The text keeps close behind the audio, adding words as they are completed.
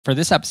For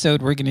this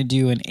episode, we're going to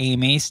do an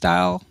AMA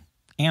style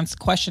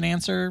question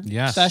answer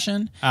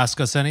session.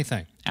 Ask us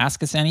anything.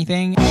 Ask us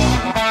anything.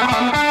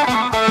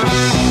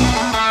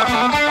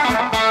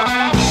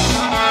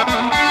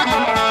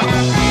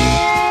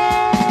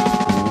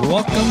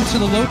 Welcome to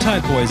the Low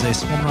Tide Boyz, a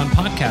Swimrun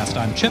podcast.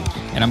 I'm Chip.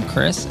 And I'm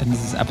Chris, and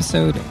this is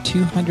episode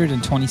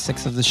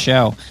 226 of the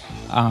show.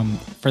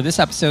 For this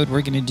episode,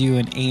 we're going to do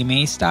an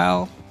AMA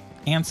style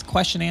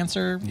question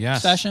answer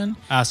session.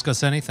 Ask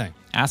us anything.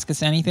 Ask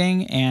us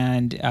anything,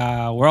 and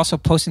we're also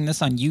posting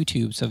this on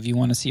YouTube, so if you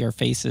want to see our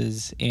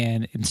faces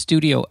in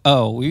Studio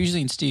O, we're usually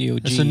in Studio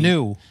G. It's a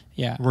new.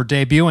 Yeah. We're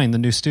debuting the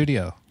new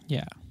studio.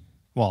 Yeah.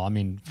 Well, I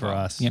mean, for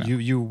us,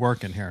 you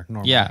work in here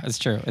normally. Yeah, it's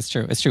true.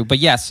 But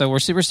yes, so we're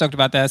super stoked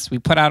about this. We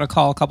put out a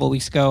call a couple of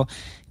weeks ago,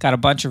 got a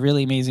bunch of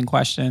really amazing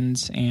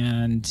questions,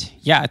 and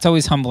yeah, it's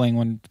always humbling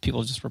when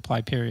people just reply,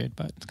 period,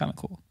 but it's kind of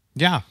cool.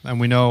 Yeah, and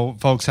we know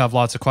folks have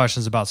lots of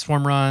questions about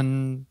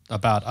Swimrun,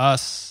 about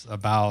us,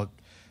 about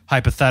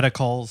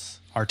hypotheticals,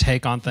 our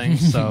take on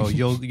things. So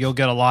you'll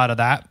get a lot of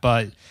that.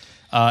 But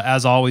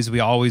as always, we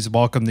always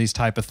welcome these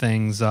type of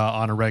things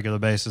on a regular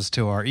basis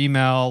to our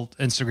email,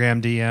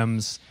 Instagram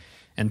DMs,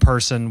 in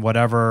person,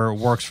 whatever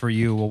works for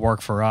you will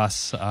work for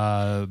us.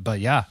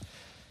 But yeah.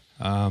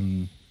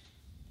 So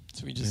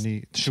we just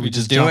should we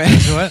just do it?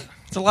 Into it?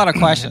 It's a lot of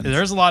questions.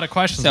 There's a lot of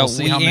questions. So we'll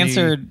see we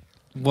answered.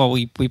 Well,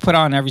 we put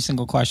on every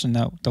single question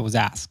that was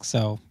asked.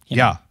 So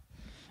yeah.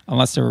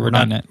 Unless they were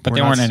redundant, but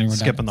they weren't any redundant.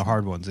 Skipping the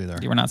hard ones either.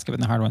 We're not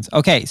skipping the hard ones.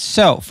 Okay,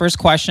 so first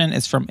question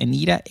is from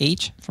Anita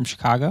H. from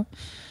Chicago.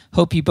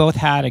 Hope you both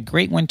had a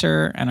great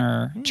winter and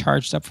are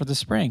charged up for the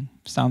spring.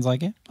 Sounds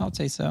like it. I would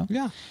say so.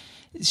 Yeah.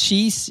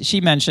 She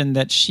mentioned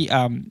that she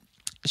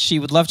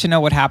would love to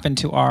know what happened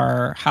to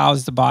our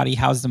how's the body,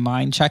 how's the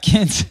mind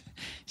check-ins.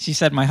 She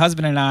said, my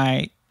husband and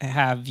I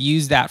have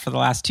used that for the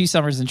last 2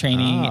 summers in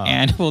training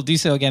and we'll do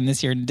so again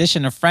this year. In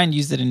addition, a friend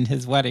used it in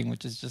his wedding,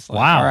 which is just like,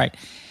 wow. All right.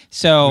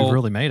 So we've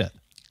really made it.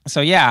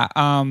 So yeah,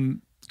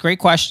 great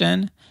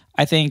question.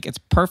 I think it's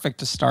perfect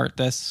to start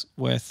this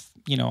with,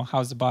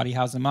 how's the body,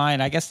 how's the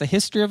mind? I guess the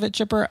history of it,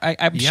 Chipper.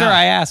 I'm sure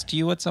I asked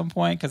you at some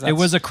point because it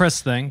was a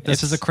Chris thing.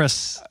 This is a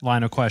Chris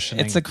line of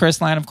questioning. It's a Chris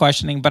line of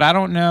questioning, but I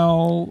don't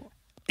know.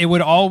 It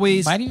would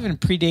always might even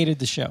predated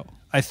the show.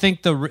 I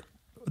think the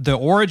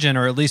origin,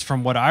 or at least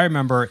from what I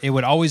remember, it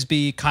would always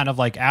be kind of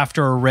like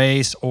after a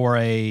race or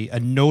a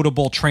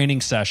notable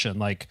training session.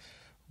 Like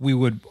we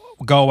would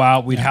go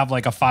out, we'd have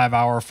like a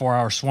 5-hour,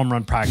 4-hour swim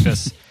run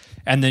practice.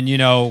 And then,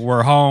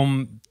 we're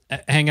home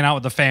hanging out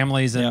with the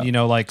families and,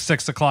 like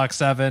 6 o'clock,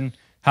 7,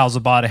 how's the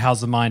body,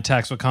 how's the mind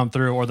text would come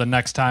through. Or the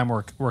next time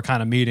we're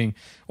kind of meeting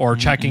or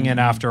checking in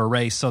after a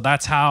race. So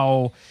that's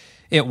how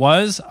it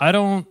was.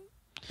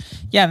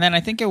 Yeah, and then I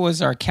think it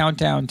was our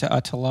countdown to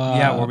Attila.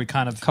 Yeah, where we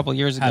kind of a couple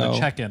years ago had a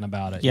check-in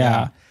about it.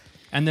 Yeah.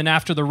 And then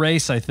after the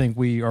race, I think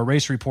our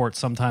race report,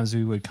 sometimes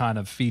we would kind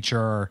of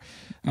feature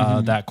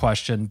that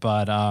question.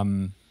 But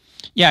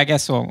yeah, I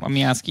guess so. Let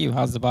me ask you,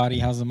 how's the body,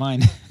 how's the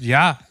mind?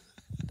 Yeah,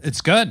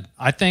 it's good.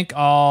 I think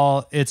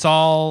it's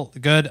all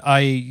good.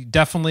 I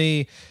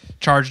definitely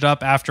charged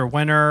up after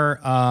winter.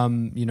 Got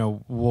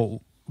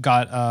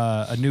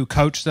a new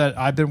coach that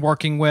I've been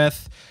working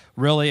with.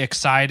 Really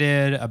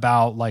excited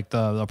about like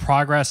the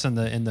progress in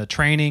the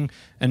training,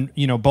 and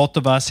both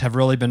of us have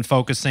really been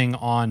focusing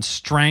on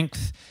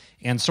strength.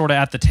 And sort of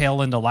at the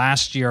tail end of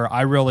last year,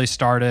 I really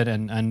started,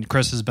 and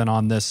Chris has been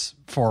on this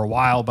for a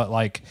while, but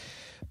like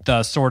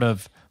the sort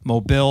of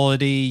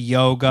mobility,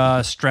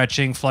 yoga,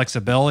 stretching,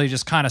 flexibility,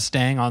 just kind of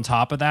staying on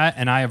top of that.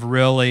 And I have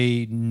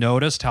really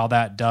noticed how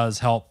that does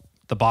help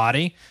the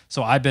body.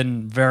 So I've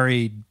been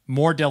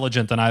more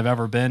diligent than I've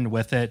ever been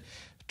with it,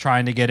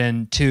 trying to get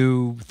in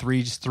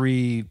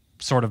 3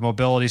 sort of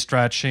mobility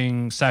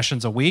stretching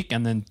sessions a week,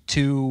 and then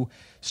 2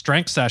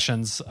 strength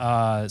sessions.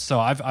 So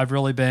I've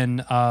really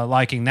been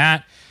liking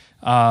that.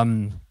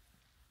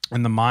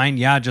 In the mind,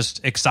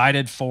 just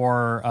excited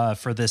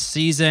for this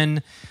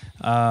season.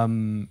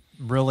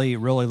 Really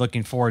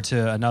looking forward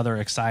to another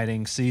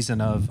exciting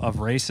season of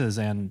races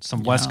and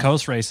some West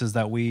Coast races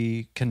that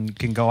we can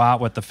go out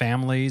with the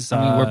families.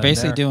 I mean, we're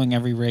basically doing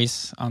every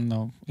race on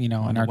the in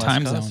our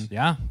time zone.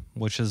 Yeah,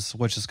 which is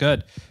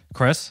good.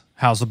 Chris,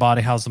 how's the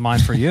body? How's the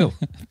mind for you?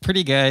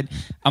 Pretty good.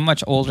 I'm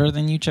much older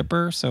than you,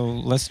 Chipper. So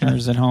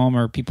listeners at home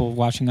or people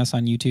watching us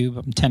on YouTube,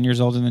 I'm 10 years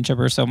older than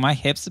Chipper. So my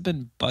hips have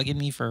been bugging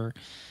me for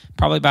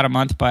probably about a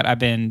month, but I've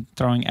been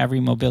throwing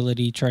every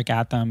mobility trick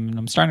at them, and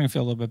I'm starting to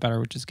feel a little bit better,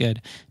 which is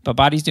good. But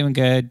body's doing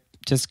good.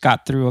 Just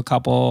got through a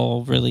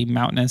couple really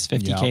mountainous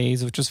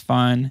 50Ks, which was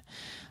fun.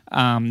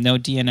 No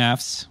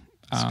DNFs.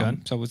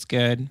 Good. So it was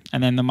good.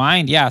 And then the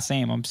mind,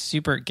 same. I'm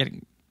super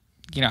getting...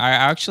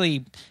 I would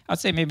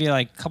say maybe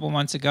like a couple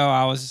months ago,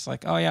 I was just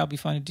like, oh yeah, it'll be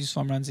fun to do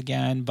swim runs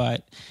again.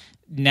 But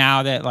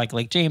now that like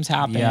Lake James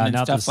happened and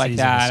stuff like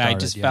that, started, I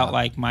just felt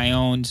like my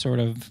own sort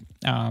of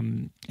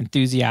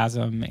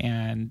enthusiasm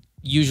and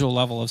usual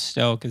level of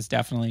stoke is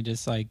definitely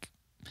just like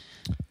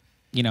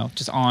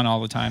just on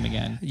all the time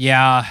again?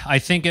 Yeah, I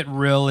think it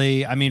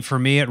really, I mean, for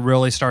me, it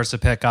really starts to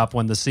pick up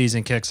when the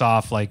season kicks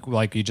off,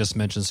 like you just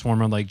mentioned,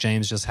 Swimrun, like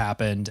James just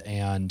happened,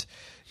 and,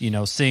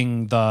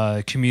 seeing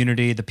the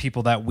community, the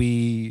people that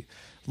we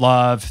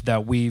love,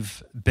 that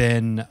we've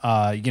been,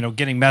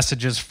 getting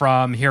messages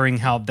from, hearing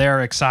how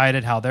they're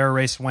excited, how their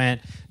race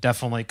went,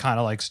 definitely kind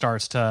of like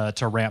starts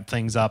to ramp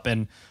things up,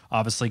 and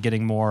obviously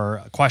getting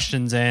more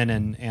questions in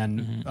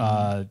and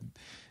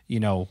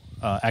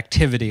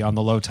activity on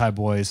the Low Tide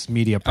Boyz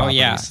media properties.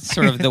 Oh yeah,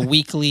 sort of the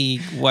weekly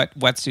what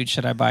wetsuit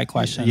should I buy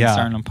question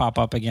starting to pop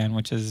up again,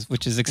 which is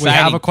exciting. We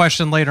have a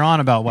question later on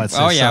about wetsuits.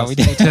 Oh yeah, we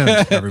stay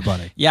tuned,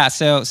 everybody. Yeah,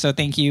 so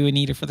thank you,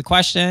 Anita, for the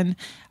question.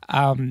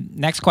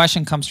 Next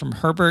question comes from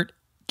Herbert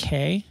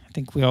K. I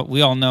think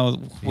we all know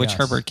which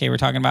Herbert K we're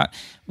talking about.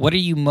 What are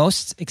you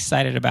most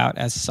excited about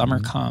as summer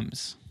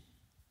comes?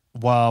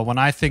 Well, when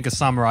I think of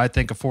summer, I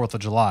think of 4th of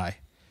July.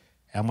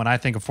 And when I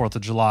think of 4th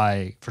of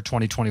July for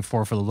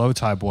 2024 for the Low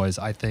Tide Boyz,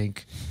 I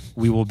think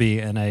we will be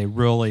in a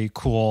really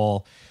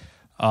cool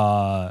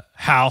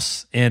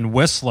house in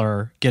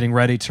Whistler getting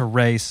ready to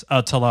race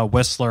Attila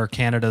Whistler,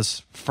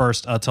 Canada's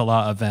first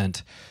Attila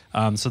event.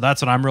 So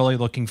that's what I'm really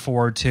looking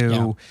forward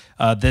to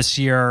this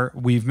year.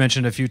 We've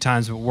mentioned a few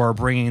times, but we're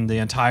bringing the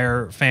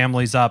entire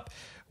families up.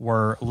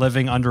 We're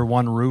living under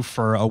one roof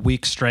for a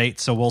week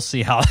straight, so we'll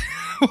see how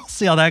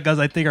that goes.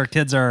 I think our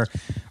kids are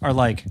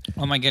like,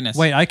 oh my goodness,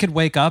 wait, I could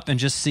wake up and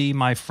just see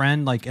my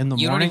friend like in the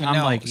morning. Don't even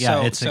know. Like,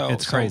 yeah, it's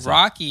crazy. So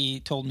Rocky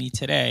told me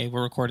today,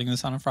 we're recording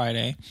this on a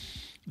Friday,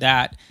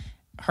 that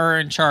her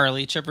and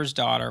Charlie, Chipper's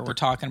daughter, were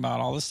talking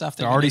about all the stuff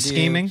they're already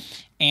scheming,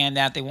 and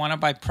that they want to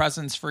buy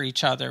presents for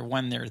each other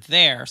when they're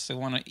there. So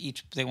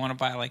they want to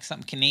buy like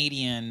something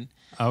Canadian.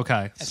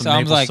 Okay. So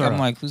I'm like,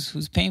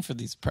 who's paying for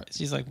these?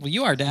 She's like, well,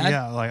 you are, Dad.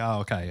 Yeah. Like, oh,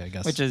 okay. I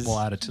guess we'll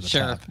add it to the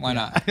tab. Why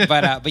not?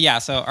 But yeah.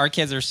 So our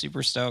kids are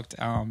super stoked.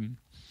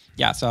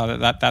 Yeah. So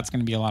that's going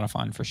to be a lot of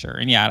fun for sure.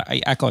 And yeah,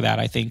 I echo that.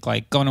 I think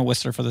like going to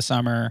Whistler for the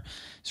summer,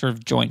 sort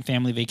of joint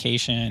family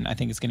vacation. I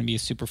think it's going to be a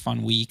super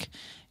fun week.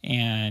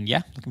 And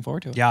yeah, looking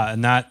forward to it. Yeah,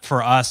 and that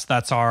for us,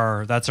 that's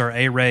our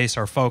A race,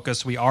 our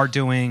focus. We are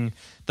doing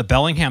the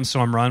Bellingham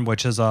Swimrun,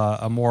 which is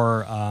a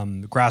more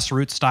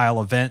grassroots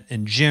style event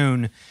in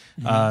June.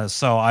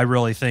 So I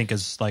really think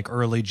is like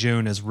early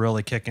June is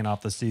really kicking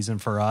off the season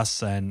for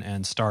us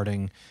and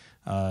starting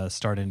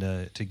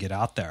to get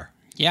out there.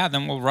 Yeah,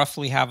 then we'll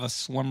roughly have a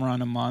swim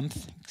run a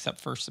month,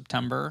 except for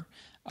September.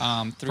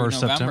 Through November.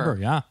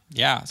 September,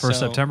 yeah.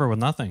 First September with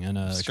nothing in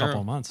a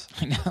couple of months.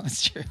 I know,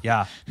 it's true.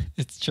 Yeah,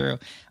 it's true.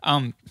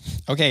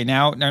 Okay,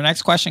 now our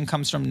next question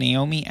comes from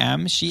Naomi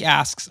M. She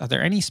asks, "Are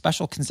there any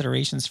special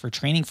considerations for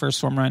training for a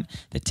swim run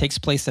that takes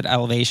place at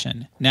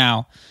elevation?"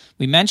 Now,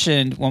 we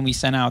mentioned when we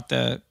sent out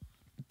the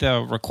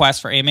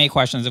request for AMA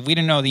questions, if we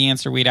didn't know the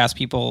answer, we'd ask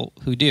people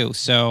who do.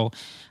 So,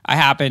 I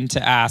happened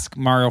to ask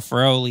Mario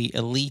Feroli,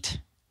 elite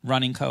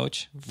running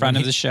coach, friend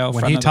of the show.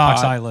 When he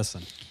talks, I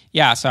listen.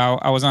 Yeah, so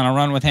I was on a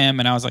run with him,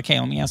 and I was like, hey,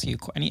 let me ask you,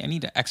 I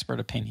need an expert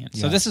opinion.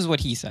 So this is what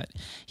he said.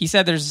 He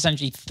said there's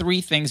essentially 3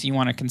 things you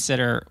want to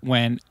consider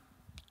when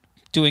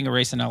doing a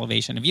race in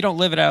elevation. If you don't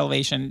live at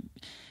elevation,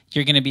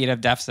 you're going to be at a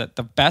deficit.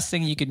 The best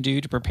thing you can do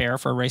to prepare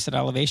for a race at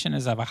elevation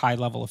is have a high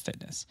level of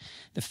fitness.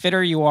 The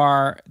fitter you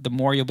are, the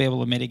more you'll be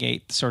able to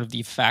mitigate sort of the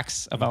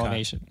effects of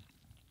elevation.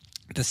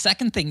 The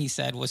second thing he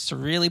said was to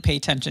really pay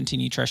attention to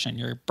nutrition.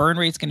 Your burn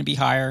rate's going to be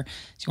higher,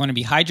 so you want to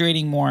be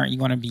hydrating more. You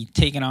want to be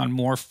taking on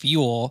more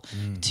fuel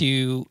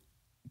to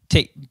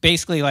take.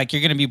 Basically, like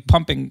you're going to be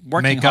working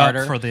harder. Make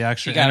up for the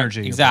extra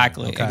energy.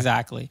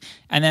 Exactly.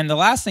 And then the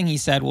last thing he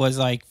said was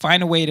like,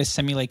 find a way to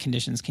simulate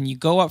conditions. Can you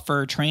go up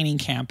for a training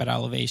camp at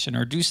elevation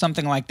or do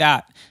something like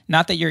that?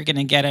 Not that you're going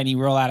to get any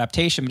real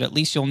adaptation, but at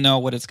least you'll know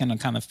what it's going to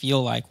kind of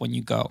feel like when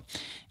you go.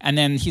 And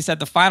then he said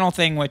the final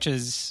thing, which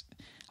is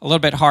a little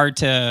bit hard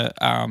to,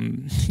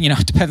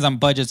 it depends on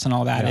budgets and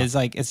all that, is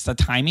like, it's the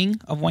timing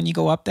of when you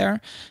go up there.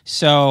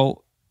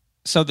 So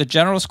the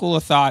general school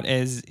of thought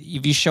is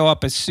if you show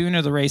up as soon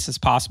as the race as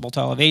possible to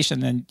elevation,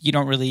 then you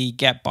don't really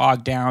get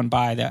bogged down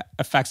by the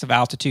effects of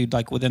altitude,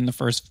 like within the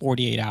first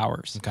 48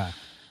 hours. Okay.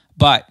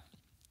 But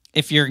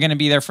if you're going to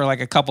be there for like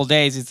a couple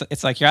days,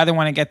 it's like you either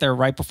want to get there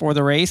right before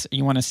the race or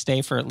you want to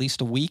stay for at least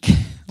a week,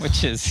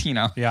 which is,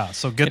 Yeah.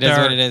 So get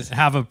there, what it is.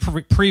 Have a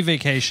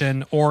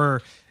pre-vacation,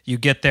 or you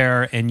get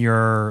there and you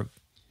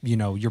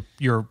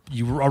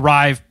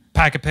arrive,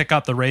 pack a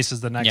pickup, the race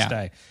is the next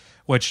day,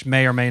 which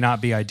may or may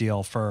not be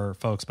ideal for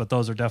folks, but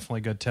those are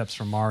definitely good tips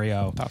from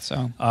Mario. I thought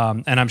so.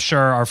 And I'm sure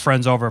our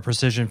friends over at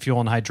Precision Fuel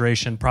and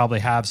Hydration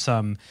probably have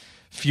some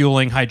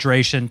fueling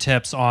hydration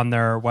tips on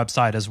their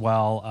website as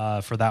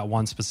well for that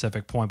one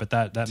specific point, but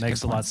that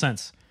makes a lot of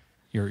sense.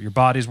 Your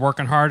body's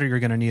working harder, you're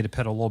going to need to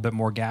put a little bit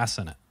more gas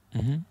in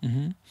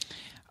it.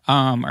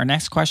 Our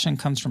next question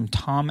comes from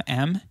Tom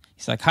M.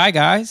 He's like, "Hi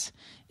guys,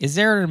 is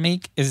there a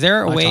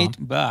way?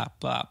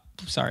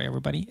 Sorry,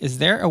 everybody. Is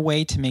there a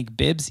way to make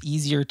bibs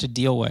easier to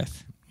deal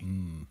with?"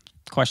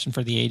 Question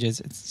for the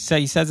ages.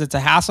 He says it's a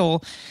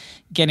hassle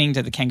getting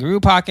to the kangaroo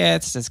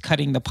pockets? Does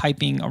cutting the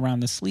piping around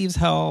the sleeves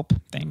help?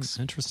 Thanks.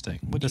 Interesting.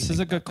 What do you This think is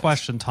a about good this?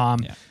 question, Tom.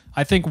 Yeah.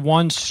 I think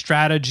one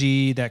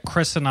strategy that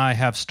Chris and I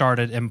have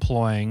started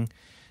employing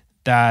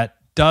that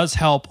does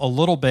help a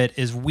little bit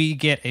is we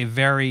get a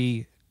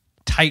very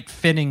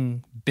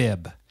tight-fitting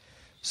bib.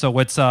 So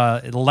it's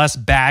less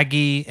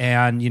baggy,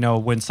 and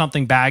when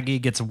something baggy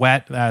gets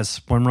wet, as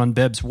swimrun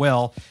bibs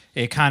will,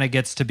 it kind of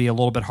gets to be a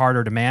little bit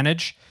harder to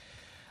manage.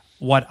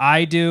 What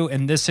I do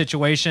in this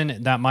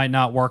situation, that might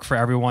not work for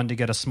everyone to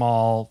get a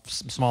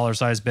smaller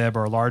size bib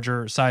or a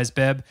larger size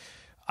bib.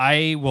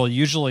 I will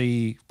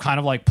usually kind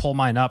of like pull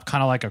mine up,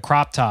 kind of like a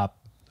crop top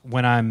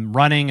when I'm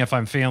running. If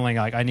I'm feeling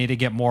like I need to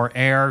get more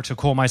air to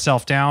cool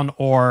myself down,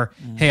 or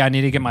hey, I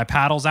need to get my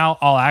paddles out,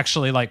 I'll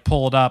actually like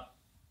pull it up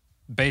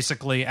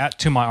basically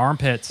to my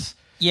armpits.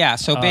 Yeah.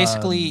 So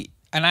basically,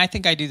 and I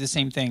think I do the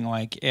same thing.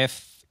 Like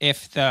if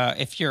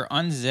you're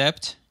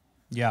unzipped.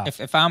 Yeah.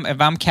 If I'm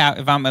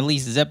at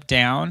least zipped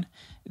down,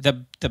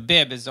 the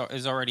bib is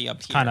already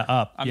up here. Kind of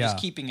up. I'm just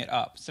keeping it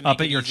up. So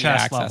up at your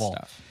chest level.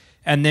 Stuff.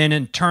 And then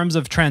in terms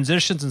of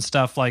transitions and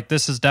stuff, like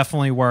this is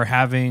definitely where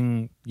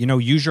having,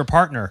 use your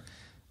partner.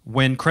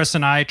 When Chris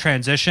and I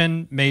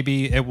transition,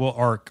 maybe it will,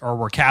 or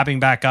we're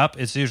cabbing back up.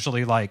 It's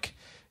usually like,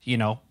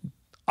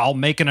 I'll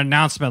make an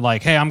announcement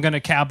like, hey, I'm going to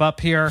cab up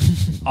here.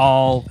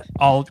 I'll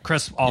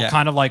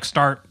kind of like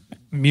start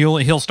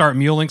he'll start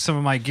muling some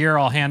of my gear.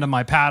 I'll hand him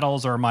my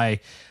paddles or my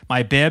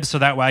bib, so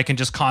that way I can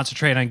just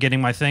concentrate on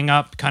getting my thing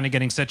up, kind of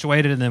getting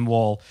situated, and then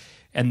we'll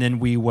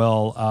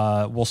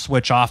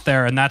switch off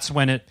there. And that's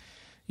when it,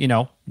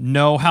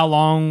 know how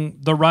long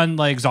the run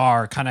legs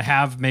are, kind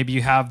of maybe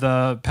you have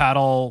the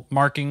paddle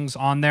markings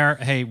on there.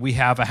 Hey, we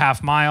have a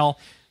half mile.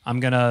 I'm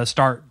going to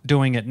start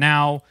doing it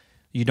now.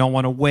 You don't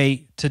want to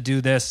wait to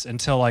do this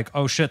until like,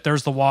 oh shit,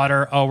 there's the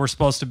water. Oh, we're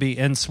supposed to be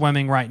in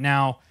swimming right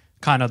now.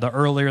 Kind of the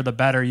earlier, the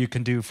better you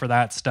can do for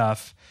that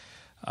stuff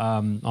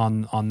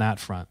on that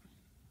front.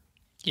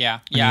 Yeah.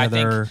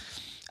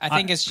 I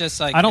think it's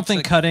just like I don't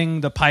think cutting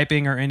the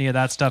piping or any of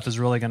that stuff is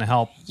really going to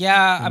help.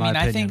 Yeah,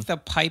 I think the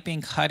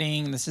piping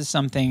cutting. This is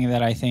something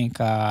that I think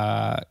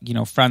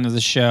friend of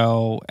the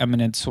show,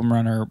 eminent swim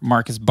runner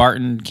Marcus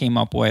Barton came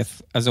up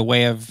with as a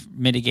way of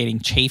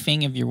mitigating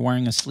chafing if you're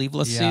wearing a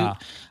sleeveless suit.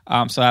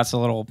 So that's a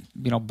little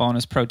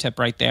bonus pro tip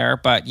right there.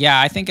 But yeah,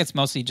 I think it's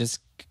mostly just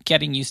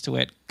getting used to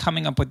it,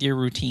 coming up with your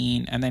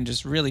routine, and then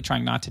just really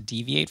trying not to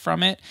deviate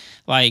from it.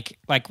 Like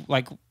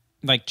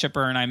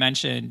Chipper and I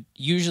mentioned,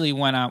 usually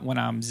when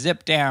I'm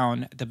zipped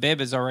down, the bib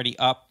is already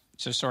up,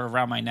 so sort of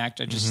around my neck.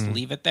 I just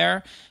leave it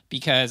there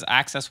because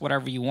access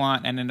whatever you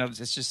want, and then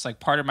it's just like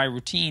part of my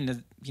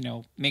routine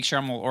to make sure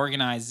I'm all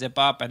organized, zip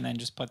up, and then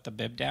just put the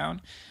bib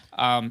down.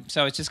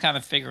 So it's just kind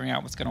of figuring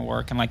out what's going to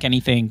work, and like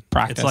anything,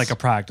 practice. It's like a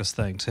practice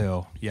thing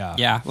too.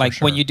 Yeah. Like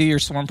when you do your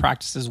swim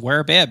practices,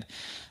 wear a bib.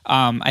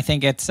 I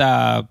think it's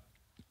it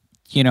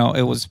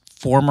was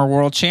former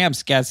world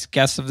champs,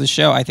 guest of the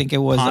show. I think it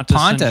was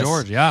Pontus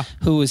George,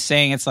 who was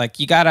saying it's like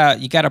you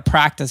gotta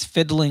practice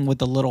fiddling with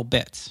the little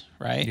bits,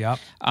 right? Yeah.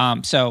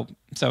 So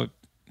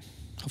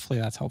hopefully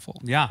that's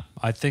helpful. Yeah,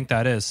 I think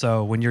that is.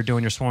 So when you're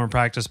doing your swimmer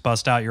practice,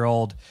 bust out your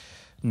old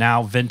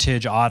now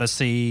vintage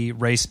Odyssey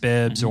race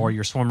bibs, or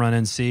your Swimrun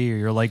NC, or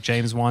your Lake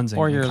James ones,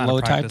 or your Low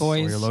Tide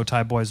Boys, or your Low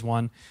Tide Boys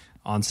one,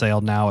 on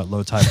sale now at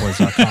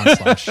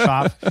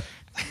lowtideboys.com/shop.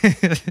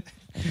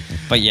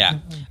 But yeah,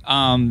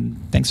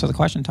 thanks for the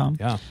question, Tom.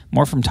 Yeah,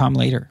 more from Tom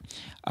later.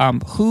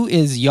 Who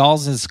is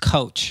y'all's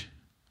coach?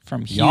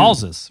 From Hugh.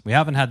 Y'all's. We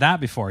haven't had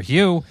that before.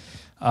 Hugh,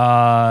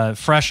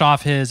 fresh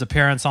off his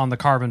appearance on the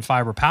carbon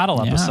fiber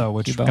paddle episode,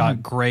 which we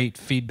got great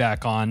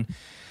feedback on.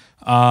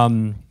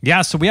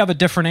 So we have a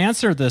different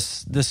answer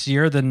this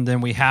year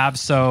than we have.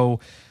 So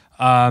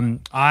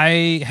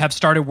I have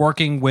started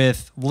working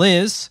with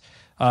Liz.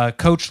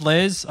 Coach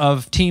Liz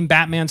of Team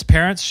Batman's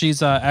Parents.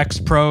 She's an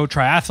ex-pro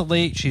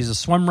triathlete. She's a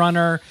swim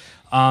runner,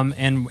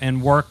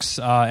 and works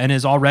and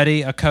is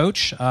already a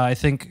coach. I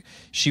think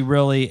she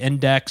really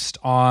indexed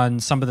on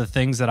some of the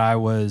things that I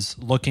was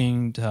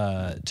looking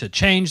to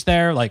change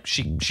there. Like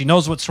she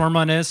knows what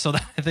swimrun is, so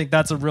I think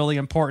that's a really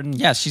important.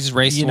 Yeah, she's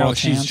raced world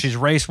champs. She's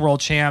raced world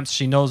champs.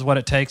 She knows what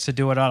it takes to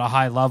do it at a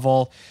high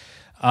level.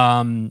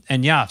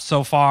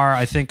 So far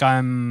I think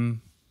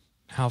I'm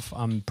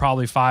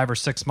probably 5 or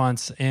 6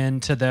 months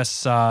into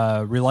this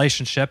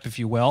relationship, if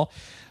you will,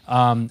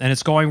 and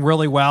it's going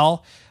really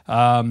well.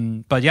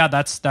 But yeah,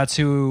 that's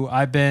who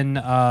I've been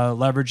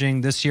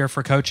leveraging this year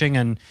for coaching,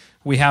 and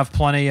we have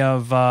plenty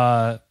of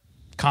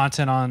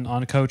content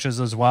on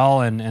coaches as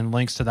well, and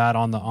links to that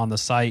on the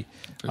site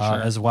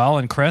as well.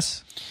 And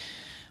Chris,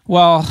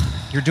 well,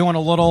 you're doing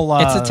a little.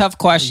 It's a tough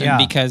question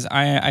because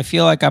I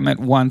feel like I'm at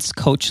once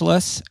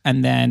coachless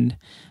and then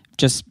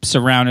just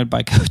surrounded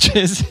by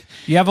coaches.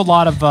 You have a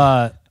lot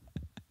of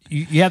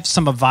you have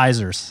some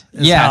advisors.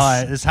 Is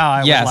how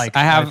I would like.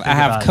 I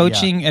have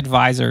coaching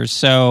advisors.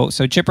 So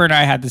Chipper and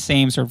I had the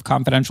same sort of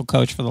confidential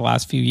coach for the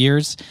last few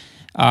years.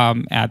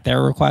 At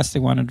their request, they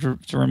wanted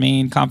to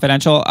remain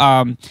confidential.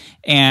 I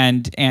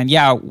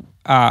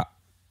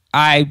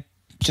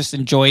just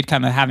enjoyed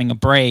kind of having a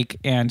break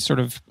and sort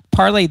of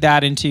parlayed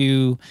that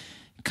into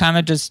kind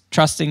of just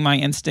trusting my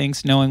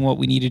instincts, knowing what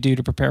we need to do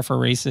to prepare for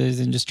races,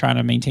 and just trying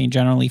to maintain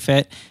generally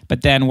fit.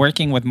 But then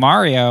working with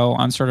Mario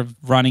on sort of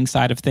running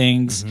side of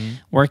things,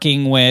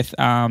 working with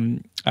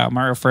Mario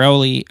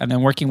Frioli, and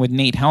then working with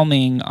Nate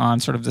Helming on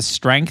sort of the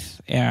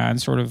strength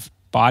and sort of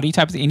body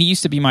type of thing. And he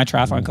used to be my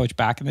triathlon coach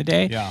back in the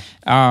day. Yeah.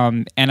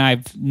 And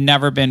I've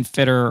never been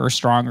fitter or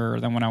stronger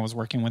than when I was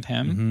working with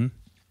him.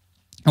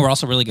 And we're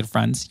also really good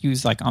friends. He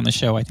was like on the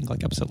show, I think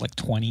like episode like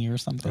 20 or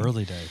something.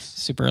 Early days.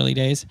 Super early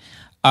days.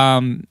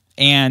 And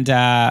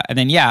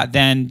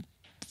then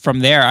from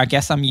there, I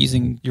guess I'm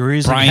using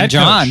Brian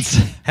Johns.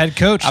 Head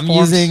coach. I'm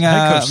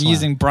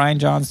using Brian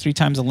Johns,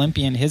 3-time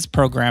Olympian, his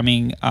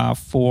programming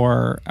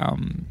for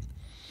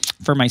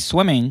my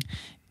swimming.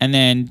 And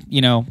then,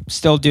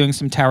 still doing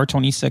some Tower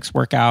 26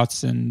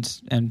 workouts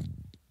and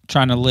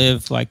trying to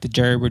live like the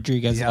Jerry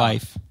Rodriguez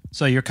life.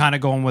 So you're kind of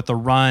going with the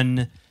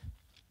run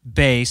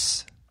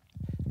base,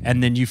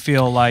 and then you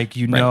feel like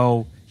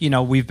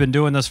we've been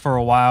doing this for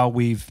a while.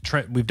 We've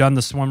done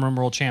the Swimrun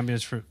World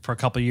Champions for a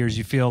couple of years.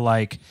 You feel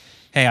like,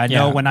 hey, I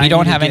know when we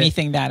don't have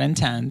anything that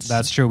intense.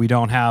 That's true. We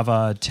don't have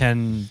a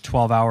 10,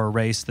 12-hour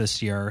race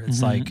this year.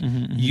 It's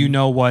you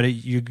know what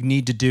you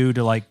need to do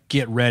to like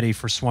get ready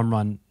for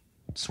Swimrun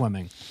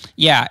swimming.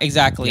 Yeah,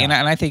 exactly. Yeah. And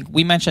I think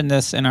we mentioned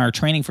this in our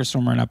training for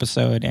Swimrun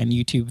episode and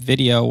YouTube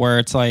video, where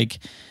it's like,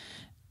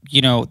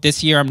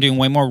 this year I'm doing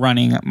way more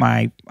running.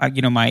 My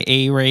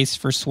A race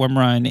for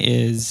Swimrun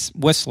is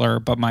Whistler,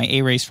 but my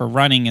A race for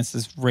running is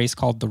this race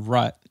called the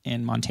Rut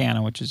in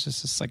Montana, which is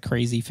just this like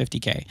crazy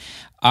 50K.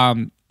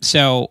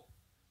 So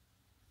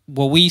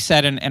what we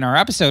said in our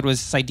episode was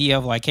this idea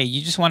of like, hey,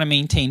 you just want to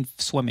maintain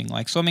swimming.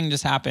 Like swimming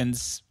just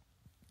happens,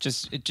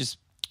 just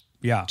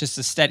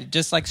a steady,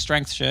 just like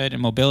strength should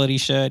and mobility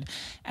should.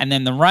 And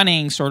then the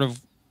running sort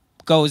of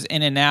goes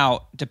in and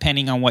out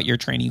depending on what you're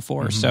training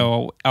for.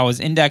 So I was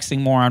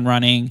indexing more on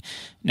running.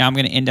 Now I'm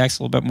going to index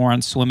a little bit more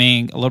on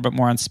swimming, a little bit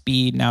more on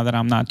speed now that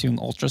I'm not doing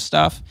ultra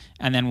stuff.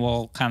 And then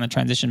we'll kind of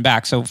transition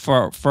back. So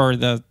for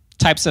the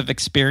types of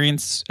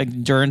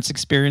endurance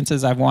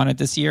experiences I've wanted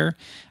this year,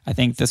 I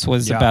think this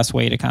was the best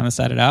way to kind of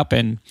set it up.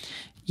 And,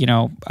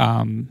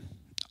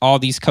 all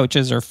these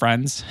coaches are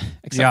friends,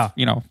 except,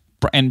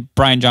 and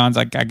Brian Johns,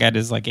 I get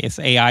is like his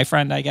AI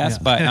friend, I guess.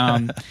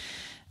 Yeah.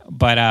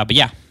 But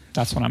yeah,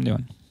 that's what I'm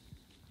doing.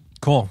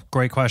 Cool.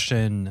 Great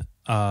question.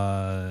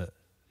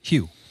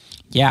 Hugh.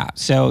 Yeah.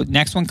 So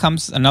next one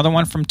comes another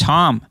one from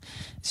Tom.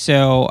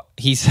 So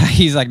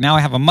he's like, now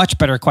I have a much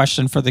better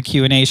question for the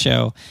Q&A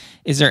show.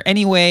 Is there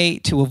any way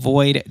to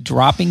avoid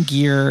dropping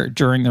gear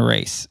during the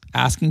race?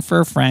 Asking for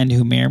a friend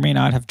who may or may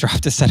not have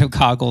dropped a set of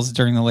goggles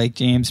during the Lake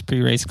James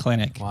pre-race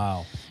clinic.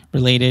 Wow.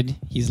 Related,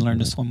 he's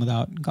learned to swim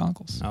without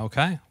goggles.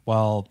 Okay.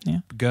 Well,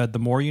 good. The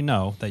more you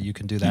know that you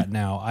can do that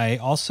now. I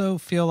also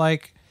feel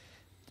like,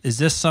 is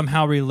this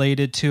somehow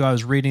related to, I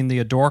was reading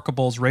the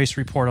Adorkables race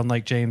report on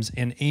Lake James,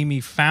 and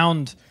Amy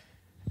found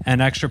an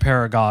extra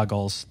pair of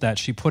goggles that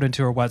she put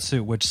into her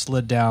wetsuit, which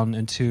slid down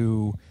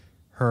into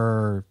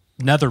her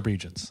nether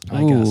regions,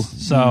 I guess.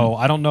 So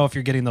I don't know if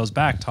you're getting those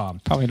back,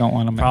 Tom. Probably don't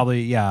want them.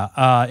 Probably,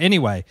 yeah.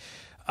 Anyway,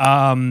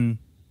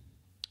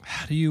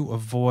 how do you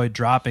avoid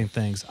dropping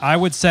things? I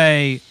would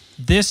say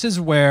this is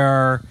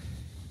where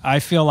I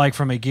feel like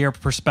from a gear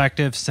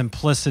perspective,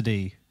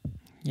 simplicity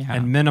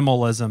and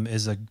minimalism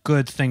is a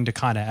good thing to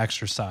kind of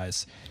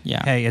exercise.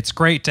 Yeah. Hey, it's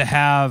great to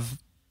have,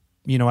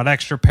 an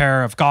extra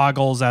pair of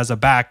goggles as a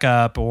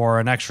backup, or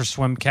an extra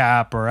swim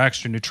cap, or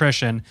extra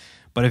nutrition.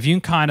 But if you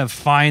can kind of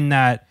find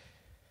that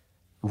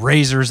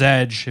razor's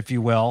edge, if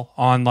you will,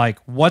 on like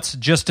what's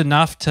just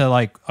enough to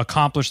like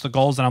accomplish the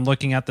goals that I'm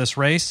looking at this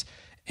race,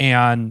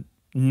 and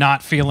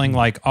not feeling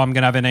like, oh, I'm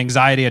going to have an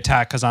anxiety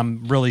attack because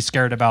I'm really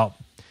scared about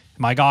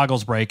my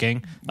goggles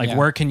breaking. Like,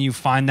 where can you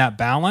find that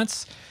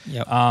balance?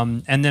 Yep.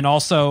 And then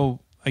also,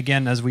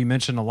 again, as we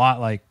mentioned a lot,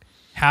 like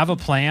have a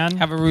plan,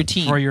 have a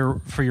routine for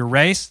your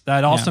race.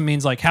 That also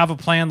means like have a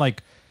plan.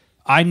 Like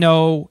I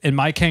know in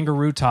my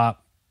kangaroo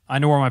top, I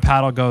know where my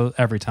paddle goes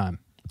every time.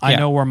 I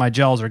know where my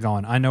gels are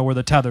going. I know where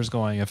the tether's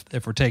going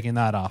if we're taking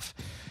that off.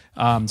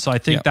 So I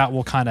think that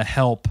will kind of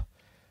help.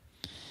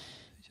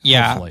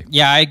 Hopefully.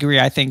 Yeah, I agree.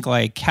 I think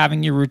like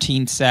having your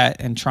routine set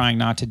and trying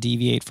not to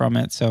deviate from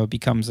it, so it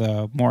becomes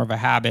more of a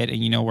habit,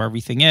 and you know where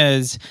everything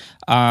is.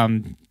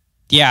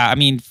 I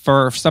mean,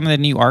 for some of the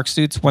new arc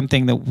suits, one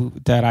thing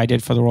that I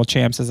did for the World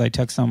Champs is I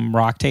took some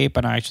rock tape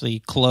and I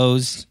actually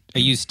I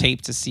used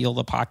tape to seal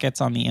the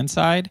pockets on the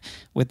inside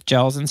with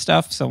gels and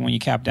stuff. So when you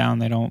cap down,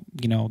 they don't,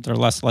 they're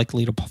less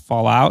likely to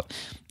fall out.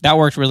 That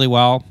worked really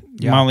well.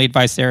 Yeah. My only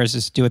advice there is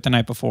just do it the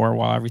night before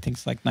while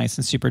everything's like nice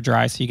and super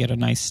dry, so you get a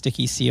nice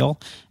sticky seal.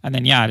 And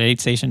then at aid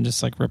station,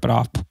 just like rip it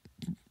off.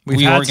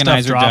 We've had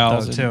stuff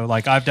drop though too.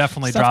 Like I've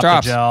definitely dropped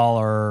the gel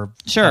or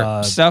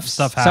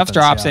stuff happens,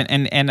 drops. Yeah.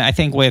 And I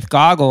think with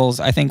goggles,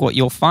 I think what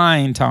you'll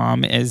find,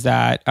 Tom, is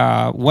that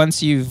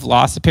once you've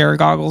lost a pair of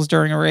goggles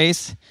during a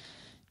race,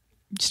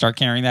 start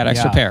carrying that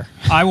extra pair.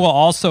 I will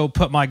also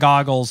put my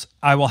goggles,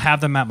 I will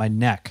have them at my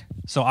neck.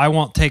 So I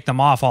won't take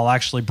them off. I'll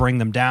actually bring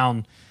them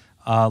down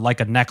like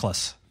a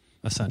necklace.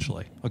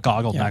 essentially, a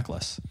goggle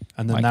necklace.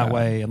 And then that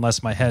way,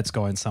 unless my head's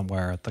going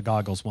somewhere, the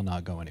goggles will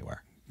not go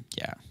anywhere.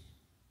 Yeah.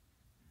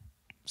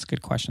 It's a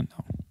good question,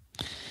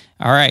 though.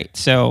 All right.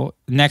 So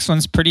next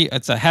one's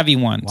it's a heavy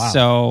one. Wow.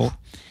 So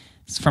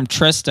it's from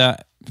Trista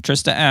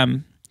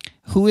M.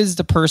 Who is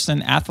the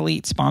person,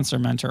 athlete, sponsor,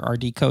 mentor,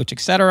 RD coach,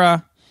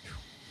 etc.,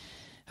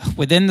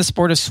 within the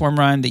sport of swim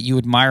run that you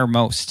admire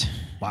most?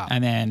 Wow.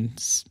 And then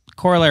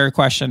corollary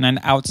question, and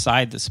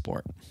outside the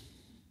sport.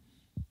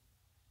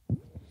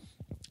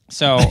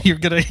 So you're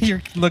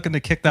looking to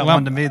kick that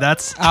one to me.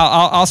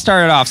 I'll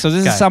start it off. So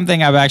this is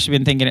something I've actually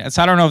been thinking.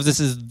 So I don't know if this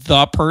is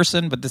the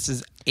person, but this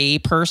is a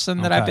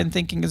person that I've been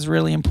thinking is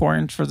really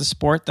important for the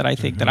sport that I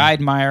think that I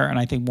admire, and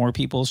I think more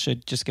people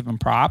should just give him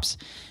props.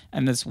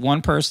 And this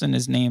one person,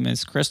 his name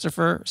is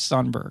Christopher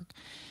Sundberg.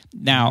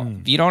 Now,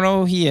 if you don't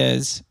know who he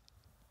is,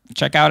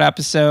 check out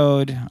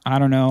episode, I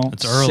don't know,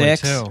 it's early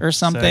 6 or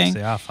something.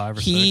 5 or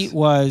 6. He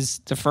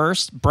was the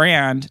first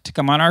brand to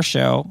come on our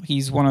show.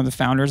 He's one of the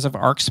founders of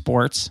Arc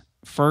Sports,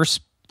 first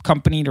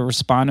company to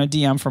respond to a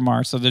DM from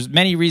Arc. So there's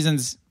many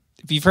reasons.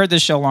 If you've heard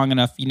this show long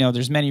enough, you know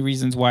there's many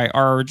reasons why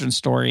our origin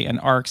story and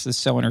Arc's is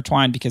so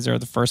intertwined, because they're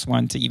the first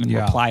one to even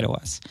reply to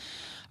us.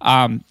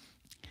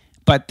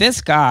 But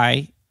this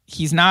guy,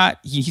 he's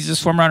a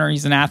swim runner,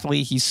 he's an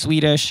athlete, he's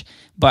Swedish,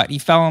 but he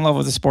fell in love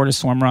with the sport of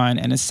swim run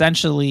and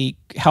essentially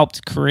helped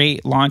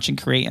launch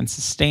and create and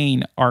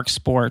sustain Arc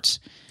Sports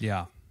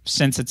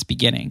since its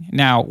beginning.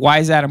 Now, why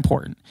is that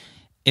important?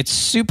 It's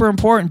super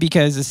important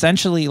because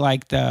essentially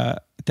like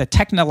the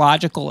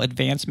technological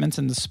advancements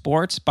in the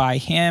sports by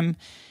him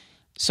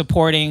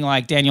supporting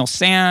like Daniel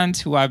Sand,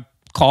 who I've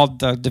called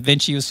the Da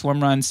Vinci of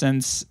swim run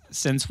since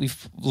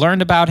we've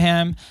learned about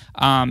him,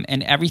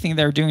 and everything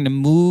they're doing to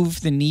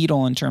move the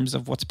needle in terms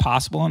of what's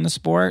possible in the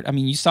sport. I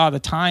mean, you saw the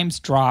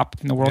times drop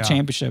in the World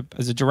Championship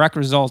as a direct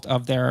result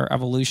of their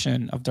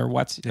evolution of their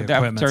wetsuit, the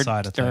equipment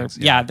side of things.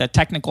 The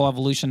technical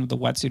evolution of the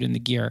wetsuit and the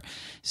gear.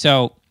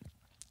 So,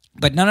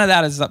 but none of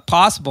that is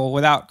possible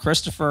without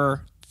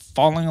Christopher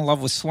falling in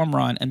love with swim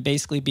run and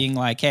basically being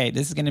like, hey,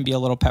 this is going to be a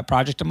little pet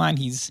project of mine.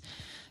 He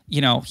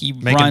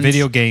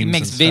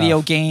makes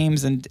video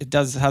games and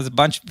has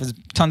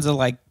tons of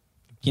like,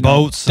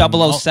 boats,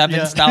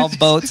 007 style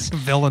boats,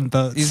 villain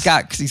boats. He's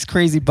got these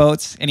crazy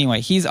boats. Anyway,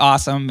 he's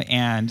awesome.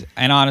 And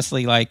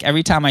honestly, like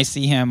every time I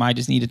see him, I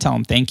just need to tell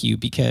him thank you,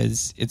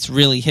 because it's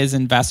really his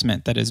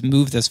investment that has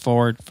moved us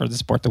forward for the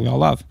sport that we all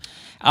love.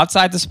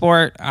 Outside the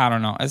sport, I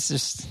don't know. It's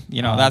just,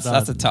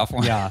 that's a tough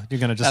one. Yeah,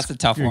 that's a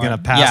tough one. You're going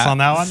to pass on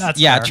that one? That's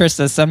fair.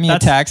 Trista, send me a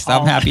text.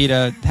 I'm happy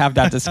to have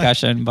that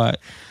discussion. But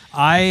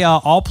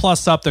I'll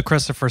plus up the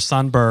Christopher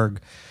Sundberg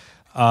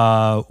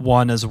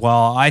one as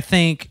well. I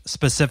think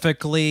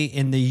specifically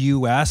in the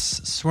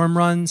U.S. swim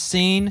run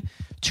scene,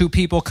 2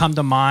 people come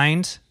to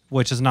mind,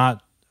 which is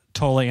not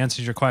totally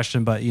answers your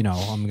question, but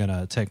I'm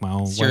gonna take my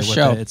own way with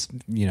it.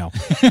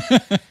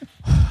 It's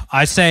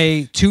I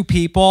say 2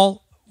 people.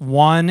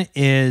 One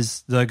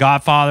is the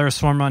godfather of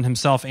swim run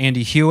himself,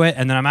 Andy Hewitt,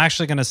 and then I'm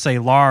actually going to say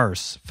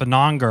Lars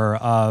Fananger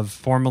of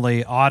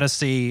formerly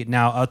Odyssey,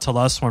 now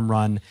Attila Swim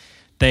Run.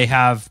 They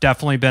have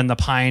definitely been the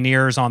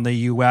pioneers on the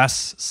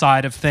U.S.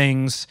 side of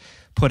things,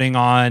 putting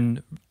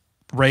on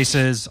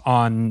races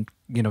on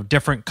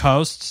different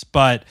coasts.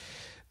 But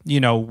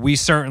we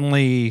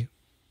certainly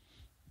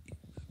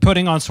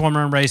putting on swim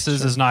run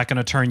races is not going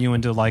to turn you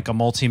into like a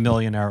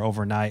multimillionaire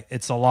overnight.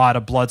 It's a lot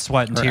of blood,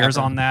 sweat, and tears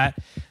on that.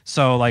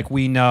 So like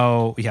we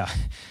know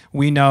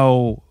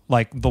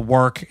like the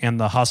work and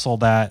the hustle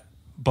that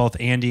both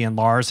Andy and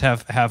Lars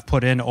have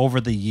put in over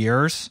the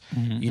years,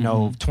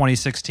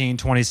 2016,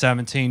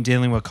 2017,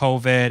 dealing with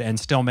COVID and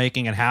still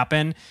making it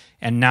happen.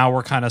 And now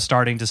we're kind of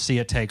starting to see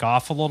it take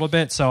off a little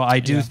bit. So I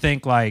do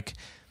think like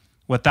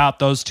without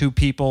those 2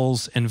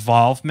 people's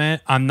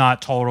involvement, I'm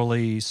not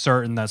totally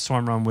certain that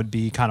swim run would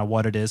be kind of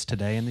what it is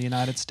today in the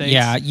United States.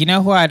 Yeah. You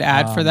know who I'd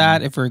add for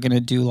that if we're going to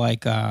do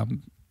like a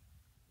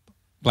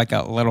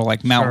little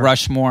like Mount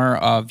Rushmore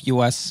of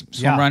U.S.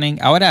 swim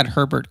running? I would add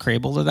Herbert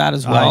Crable to that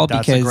as well.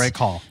 That's a great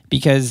call.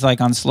 Because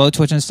like on Slow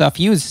Twitch and stuff,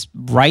 he was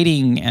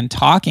writing and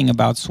talking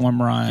about swim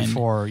run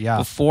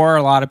before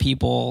a lot of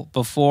people,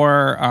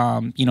 before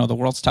the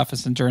World's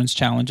Toughest Endurance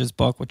Challenges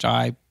book, which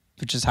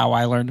is how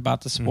I learned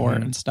about the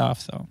sport and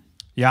stuff. So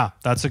yeah,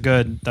 that's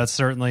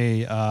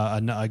certainly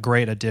a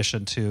great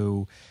addition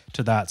to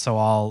that. So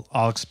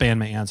I'll expand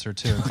my answer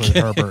to include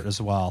Herbert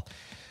as well.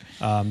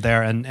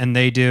 There and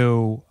they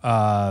do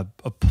a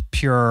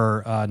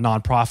pure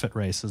nonprofit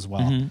race as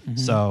well.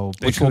 So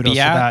big kudos to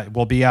that.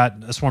 We'll be at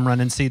a swim run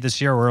NC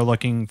this year. We're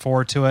looking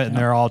forward to it, and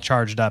they're all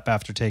charged up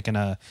after taking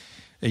a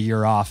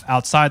year off.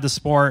 Outside the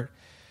sport,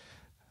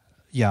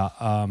 it's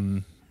a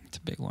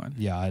big one.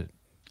 Yeah,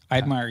 I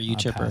admire you,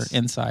 Chipper,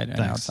 inside and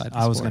outside the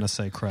sport. I was going to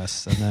say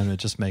Chris, and then it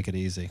just make it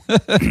easy.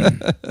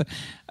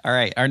 All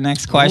right, our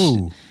next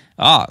question.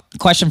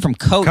 Question from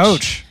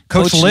Coach.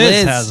 Coach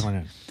Liz has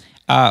one.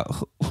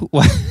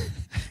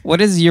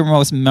 What is your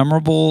most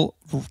memorable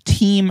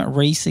team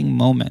racing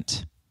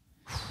moment?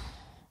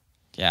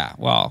 Yeah,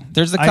 well,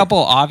 there's a couple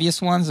obvious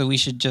ones that we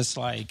should just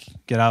like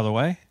get out of the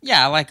way.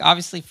 Yeah, like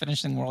obviously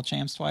finishing world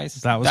champs twice.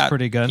 That was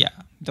pretty good. Yeah,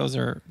 those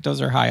are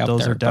high up there.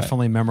 Those are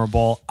definitely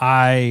memorable.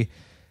 I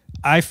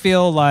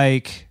feel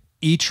like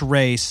each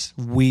race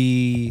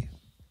was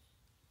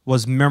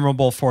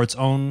memorable for its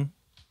own.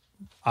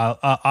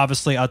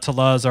 Obviously,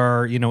 LTBz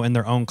are in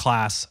their own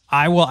class.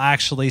 I will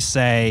actually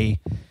say,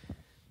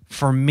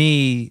 for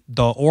me,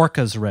 the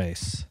Orcas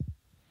race,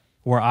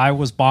 where I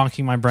was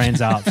bonking my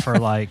brains out for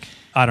like,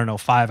 I don't know,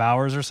 5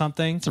 hours or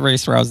something. It's a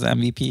race where I was the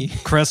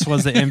MVP. Chris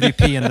was the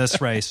MVP in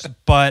this race.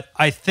 But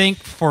I think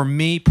for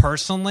me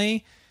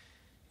personally,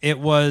 it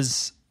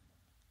was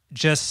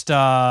just,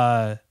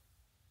 it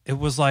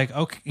was like,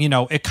 okay,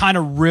 it kind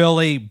of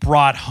really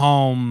brought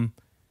home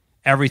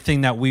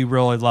everything that we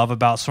really love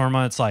about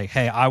Swimrun. It's like,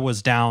 hey, I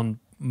was down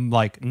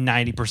like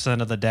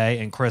 90% of the day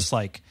and Chris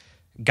like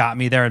got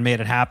me there and made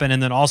it happen.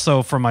 And then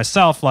also for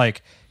myself,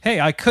 like,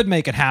 hey, I could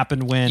make it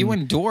happen when you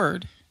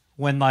endured.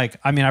 When like,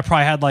 I mean, I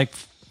probably had like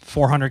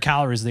 400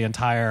 calories the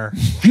entire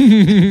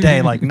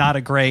day, like not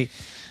a great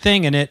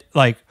thing. And it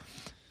like,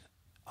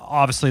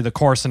 obviously the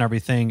course and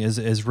everything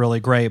is really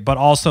great, but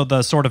also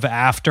the sort of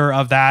after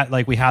of that,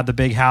 like we had the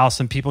big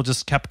house and people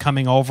just kept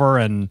coming over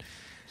and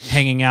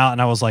hanging out.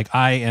 And I was like,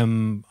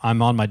 I'm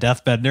on my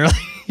deathbed nearly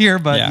here,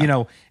 but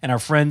and our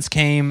friends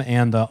came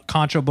and the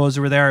Concho Boyz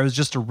were there. It was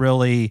just a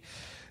really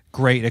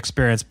great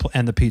experience,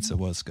 and the pizza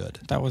was good.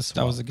 That was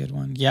a good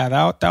one. Yeah,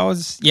 that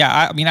was. Yeah,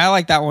 I mean, I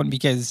like that one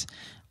because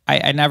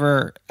I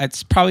never.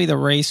 It's probably the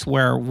race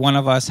where one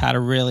of us had to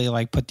really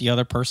like put the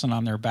other person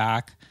on their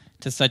back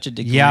to such a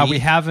degree. Yeah, we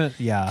haven't.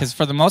 Yeah, because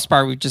for the most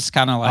part, we just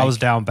kind of like. I was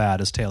down bad,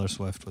 as Taylor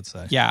Swift would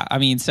say. Yeah, I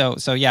mean, so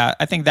yeah,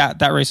 I think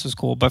that race was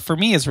cool. But for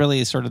me, it's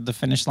really sort of the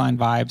finish line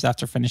vibes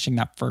after finishing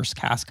that first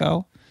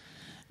Casco,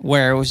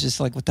 where it was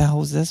just like, what the hell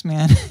was this,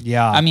 man?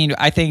 Yeah, I mean,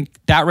 I think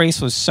that race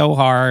was so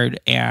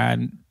hard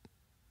and.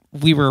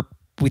 We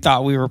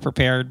thought we were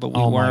prepared, but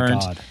we weren't.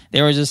 God.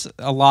 There was just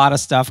a lot of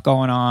stuff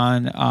going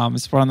on.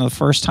 It's one of the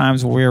first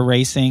times where we were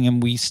racing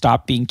and we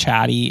stopped being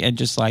chatty and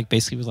just like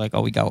basically was like,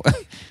 oh, we got work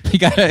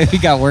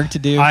to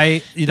do.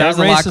 That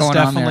race is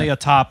definitely a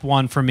top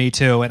one for me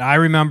too. And I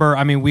remember,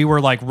 I mean, we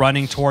were like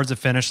running towards the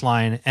finish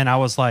line, and I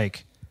was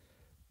like,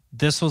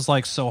 this was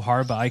like so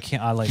hard, but I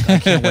can't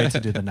wait to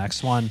do the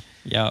next one.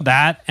 Yeah,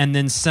 that and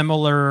then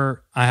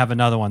similar. I have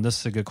another one. This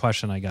is a good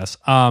question, I guess.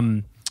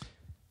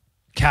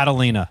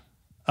 Catalina.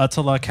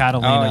 Attila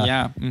Catalina. Oh,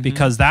 yeah. Mm-hmm.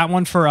 Because that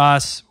one for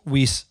us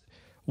was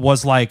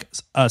like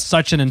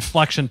such an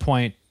inflection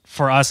point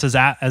for us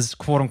as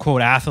quote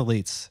unquote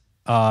athletes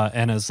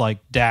and as like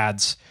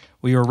dads.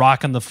 We were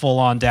rocking the full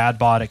on dad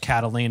bod at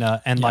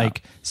Catalina, and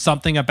like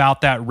something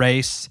about that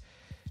race,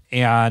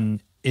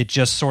 and it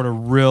just sort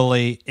of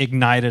really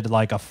ignited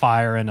like a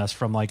fire in us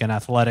from like an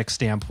athletic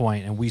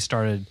standpoint, and we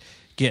started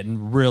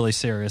getting really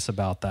serious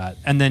about that.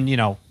 And then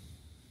the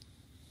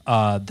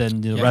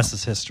rest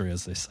is history,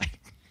 as they say.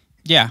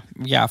 Yeah,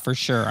 for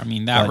sure. I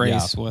mean, that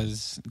race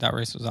was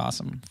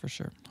awesome for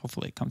sure.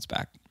 Hopefully, it comes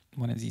back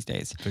one of these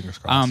days. Fingers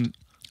crossed.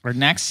 Or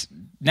next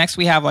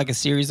we have like a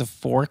series of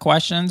 4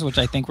 questions, which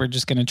I think we're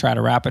just going to try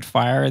to rapid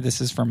fire. This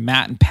is from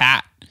Matt and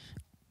Pat.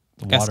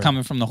 That's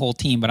coming from the whole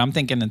team, but I'm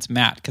thinking it's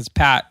Matt because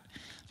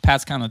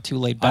Pat's kind of too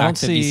laid back. I don't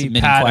to be see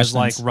submitting Pat questions.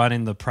 as like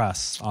running the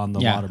press on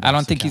the water. I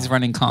don't think he's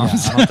running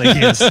comms. Yeah, I don't think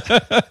he is.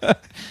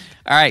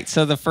 All right,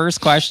 so the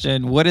first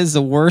question, what is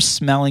the worst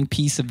smelling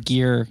piece of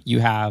gear you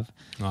have?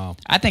 Oh.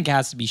 I think it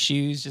has to be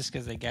shoes just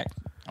because they get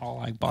all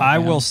like bogged I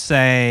down. will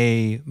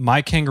say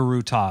my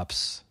kangaroo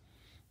tops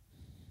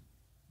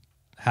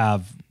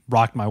have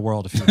rocked my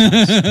world a few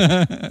times.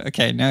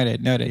 Okay,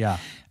 noted. Yeah.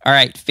 All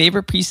right,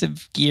 favorite piece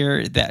of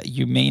gear that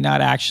may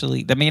not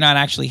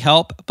actually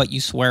help, but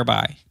you swear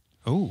by?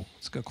 Oh,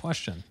 that's a good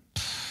question.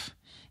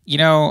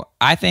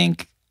 I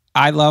think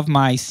I love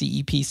my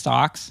CEP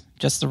socks.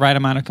 Just the right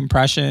amount of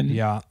compression.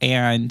 Yeah.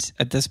 And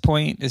at this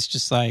point, it's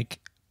just like,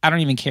 I don't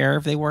even care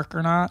if they work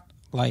or not.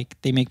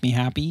 Like, they make me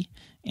happy,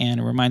 and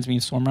it reminds me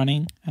of swim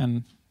running,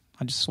 and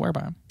I just swear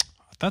by them.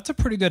 That's a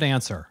pretty good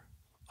answer.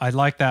 I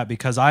like that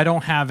because I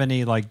don't have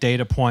any like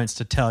data points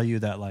to tell you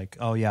that like,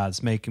 oh yeah,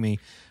 it's making me.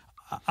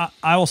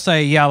 I will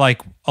say, yeah,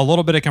 like a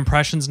little bit of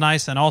compression's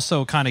nice, and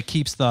also kind of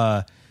keeps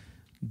the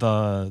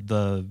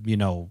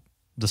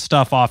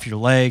stuff off your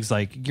legs.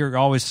 Like you're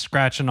always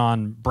scratching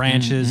on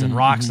branches and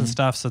rocks and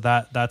stuff, so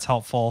that's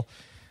helpful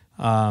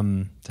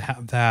to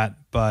have that.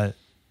 But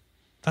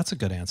that's a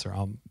good answer.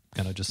 I'm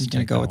gonna just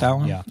go with that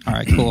one. Yeah. All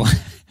right. Cool.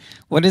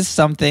 What is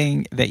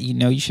something that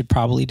you should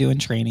probably do in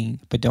training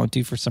but don't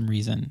do for some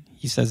reason?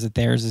 He says that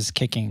theirs is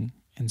kicking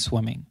and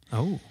swimming.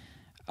 Oh.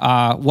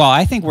 Well,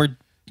 I think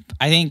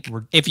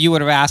if you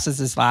would have asked us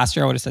this last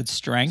year, I would have said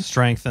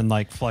strength and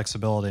like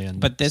flexibility.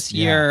 But this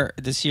year,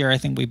 I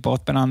think we've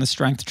both been on the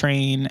strength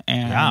train,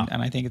 and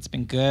I think it's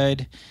been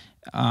good.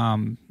 So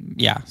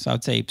I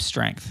would say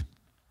strength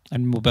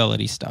and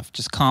mobility stuff,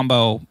 just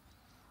combo,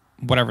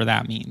 whatever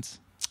that means.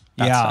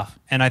 Stuff.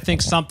 And I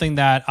think something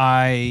that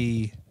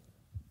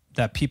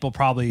people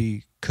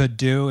probably could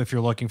do if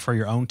you're looking for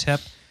your own tip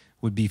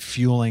would be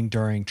fueling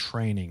during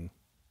training.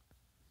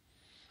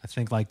 I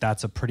think like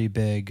that's a pretty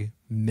big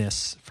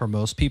miss for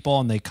most people,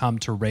 and they come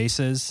to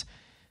races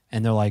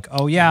and they're like,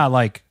 oh yeah,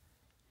 like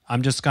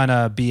I'm just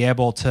gonna be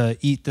able to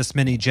eat this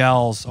many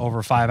gels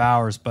over 5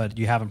 hours, but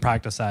you haven't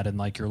practiced that in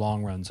like your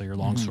long runs or your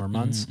long swim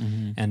runs.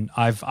 And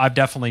I've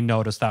definitely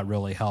noticed that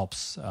really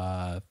helps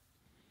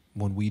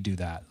when we do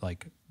that.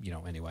 Like, you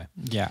know, anyway.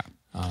 Yeah.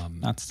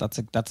 That's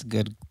a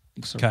good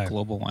sort of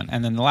global one.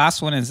 And then the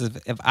last one is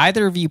if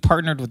either of you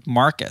partnered with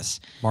Marcus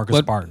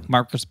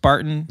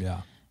Barton,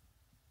 yeah,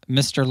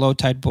 Mr. Low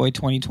Tide Boy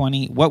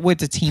 2020, what would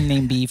the team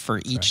name be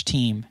for each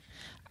team?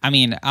 I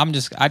mean,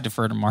 I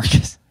defer to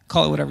Marcus.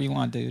 Call it whatever you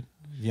want, dude.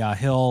 Yeah,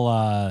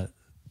 he'll.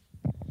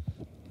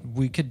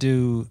 We could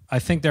do. I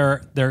think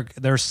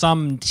there's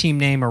some team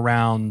name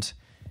around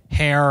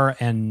hair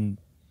and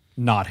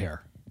not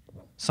hair,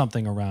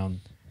 something around.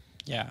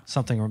 Yeah,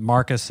 something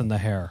Marcus and the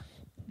hair,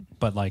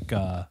 but like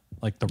the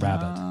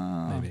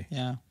rabbit, maybe.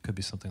 Yeah, could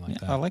be something like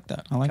that. I like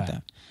that.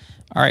 That.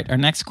 All right, our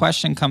next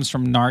question comes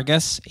from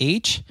Nargis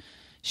H.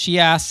 She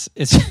asks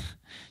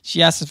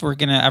if we're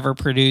going to ever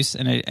produce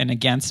an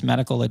against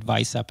medical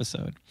advice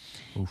episode.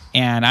 Oof.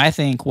 And I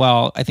think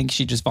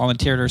she just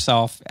volunteered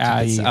herself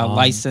as a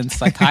licensed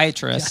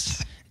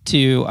psychiatrist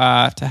to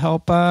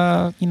help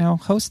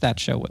host that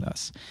show with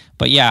us.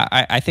 But yeah,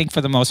 I think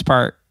for the most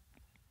part,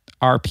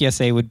 our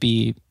PSA would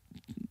be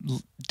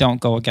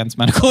don't go against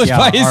medical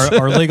advice.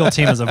 Our legal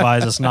team has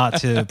advised us not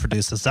to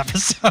produce this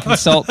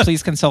episode.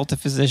 Please consult a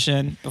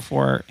physician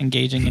before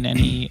engaging in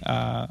any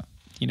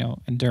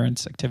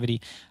endurance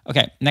activity.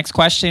 Okay, next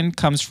question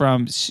comes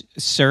from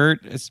Serd,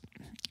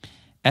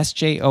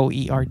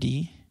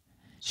 SJOERD.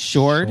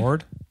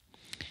 Shord.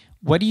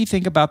 What do you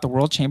think about the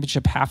World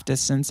Championship half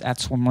distance at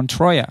Swimrun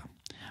Troya?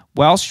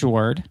 Well,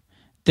 Shord,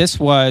 this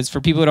was, for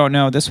people who don't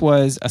know, this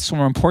was a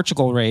Swimrun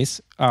Portugal race.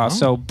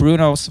 So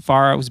Bruno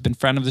Safara, who's been a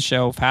friend of the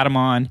show, had him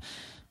on.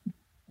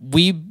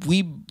 We've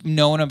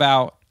known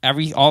about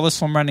all the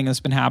swim running that's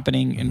been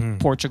happening in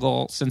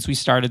Portugal since we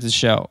started the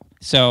show.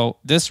 So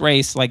this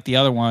race, like the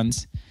other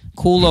ones,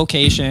 cool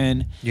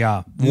location,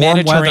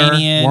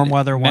 warm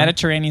weather,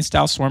 Mediterranean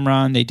style swim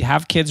run. They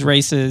have kids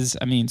races.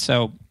 I mean,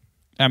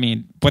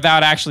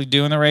 without actually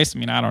doing the race,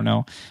 I don't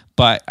know,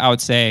 but I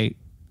would say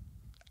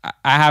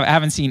I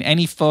haven't seen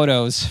any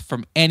photos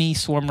from any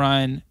swim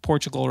run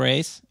Portugal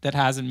race that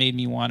hasn't made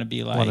me want to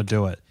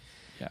do it.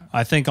 Yeah.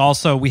 I think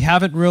also we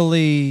haven't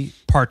really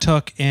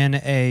partook in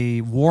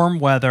a warm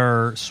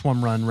weather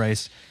swim run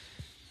race.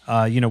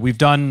 We've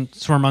done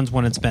swim runs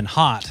when it's been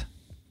hot,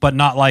 but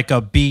not like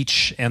a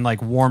beach and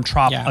like warm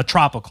a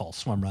tropical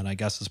swim run, I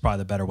guess is probably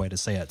the better way to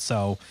say it.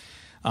 So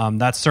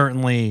that's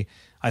certainly,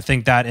 I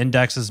think that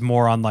indexes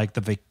more on like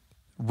the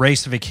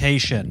race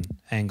vacation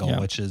angle,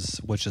 which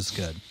is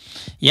good.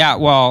 Yeah,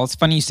 well, it's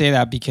funny you say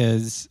that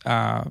because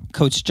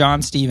Coach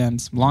John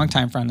Stevens,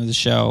 longtime friend of the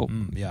show,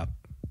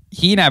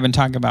 he and I have been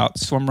talking about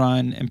swim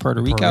run in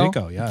Puerto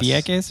Rico, yes.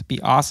 Vieques,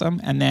 be awesome.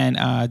 And then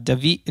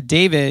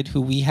David, who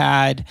we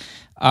had,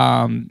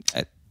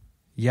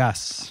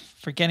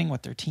 forgetting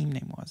what their team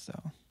name was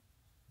though.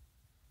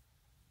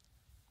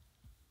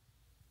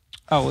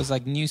 Oh, it was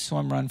like New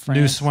Swim Run France.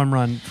 New Swim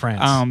Run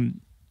France.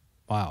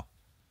 Wow.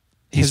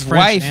 His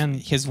wife,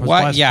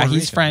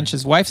 he's French.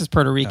 His wife is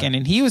Puerto Rican,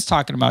 and he was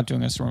talking about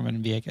doing a swim run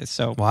in Vieques.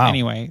 So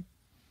anyway,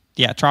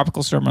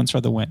 tropical swim runs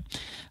for the win.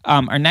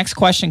 Our next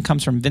question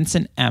comes from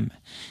Vincent M.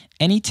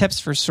 Any tips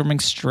for swimming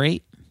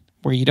straight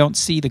where you don't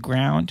see the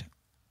ground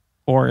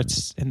or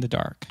it's in the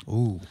dark?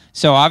 Ooh.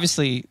 So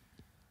obviously,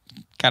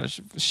 got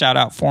to shout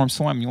out Form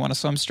Swim. You want to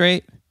swim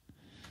straight?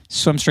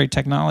 Swim Straight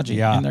technology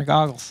in their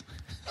goggles.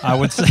 I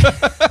would say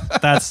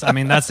that's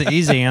the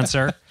easy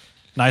answer.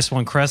 Nice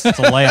one, Chris. It's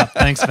a layup.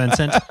 Thanks,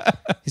 Vincent.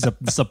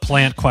 It's a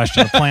plant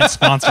question, a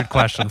plant-sponsored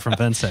question from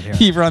Vincent here.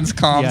 He runs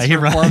comms. Yeah,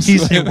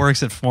 he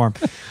works at Form.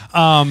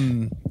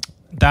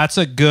 That's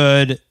a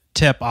good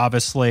tip,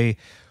 obviously.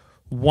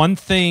 One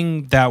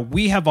thing that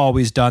we have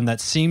always done that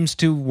seems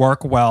to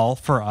work well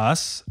for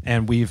us,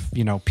 and we've,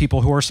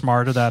 people who are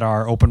smarter that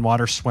are open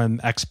water swim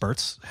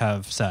experts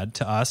have said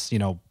to us,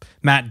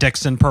 Matt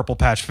Dixon, Purple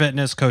Patch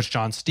Fitness, Coach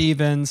John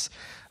Stevens,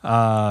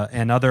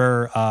 and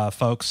other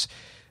folks,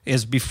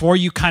 is before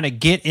you kind of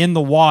get in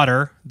the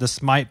water,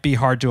 this might be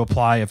hard to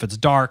apply if it's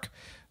dark,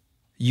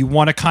 you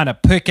want to kind of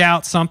pick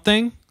out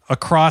something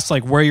across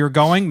like where you're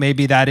going.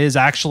 Maybe that is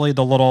actually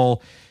the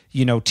little,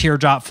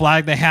 teardrop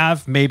flag they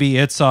have. Maybe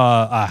it's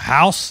a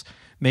house.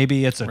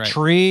 Maybe it's a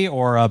tree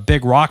or a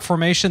big rock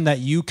formation that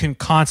you can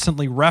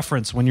constantly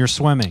reference when you're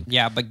swimming.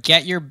 Yeah, but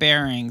get your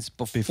bearings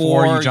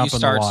before you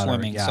start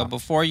swimming. Yeah. So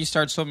before you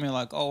start swimming, you're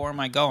like, oh, where am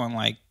I going?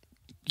 Like,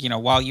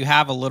 while you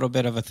have a little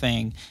bit of a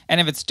thing. And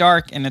if it's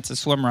dark and it's a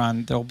swim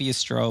run, there'll be a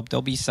strobe,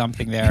 there'll be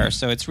something there.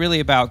 So it's really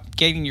about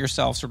getting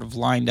yourself sort of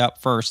lined up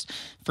first.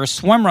 For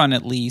swim run,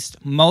 at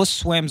least, most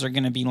swims are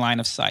going to be line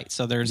of sight.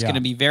 So there's going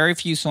to be very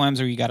few swims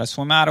where you got to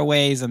swim out a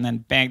ways and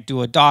then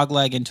do a dog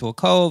leg into a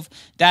cove.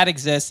 That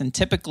exists. And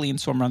typically in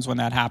swim runs, when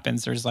that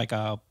happens, there's like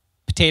a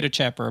potato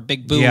chip or a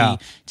big buoy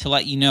to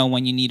let you know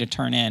when you need to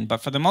turn in.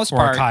 But for the most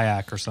part, or a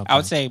kayak or something. I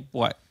would say,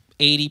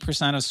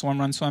 80% of swim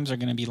run swims are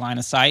going to be line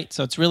of sight.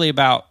 So it's really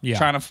about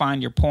trying to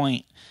find your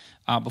point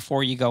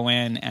before you go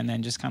in, and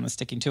then just kind of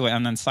sticking to it,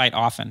 and then sight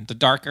often. The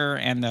darker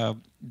and the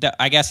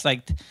I guess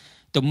like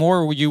the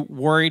more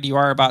worried you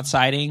are about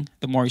sighting,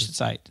 the more you should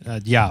sight.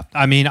 Yeah.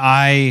 I mean,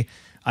 I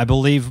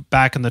believe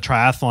back in the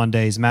triathlon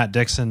days, Matt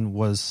Dixon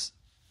was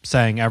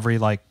saying every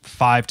like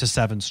 5 to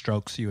 7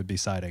 strokes you would be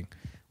sighting,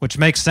 which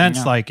makes sense.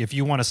 Yeah. Like if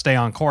you want to stay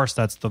on course,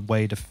 that's the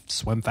way to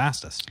swim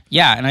fastest.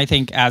 Yeah, and I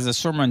think as a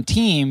swimrun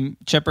team,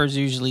 Chipper's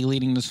usually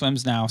leading the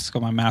swims now, so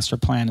my master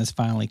plan has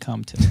finally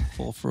come to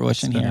full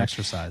fruition It's been here.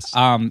 exercised.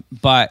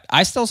 But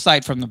I still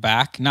sight from the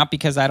back, not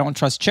because I don't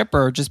trust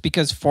Chipper, just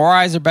because 4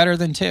 eyes are better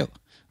than 2.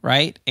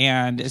 Right,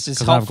 and it's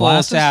just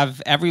helpful to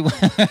have everyone.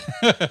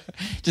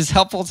 Just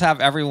helpful to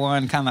have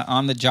everyone kind of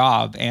on the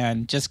job,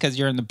 and just because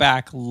you're in the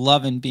back,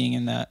 loving being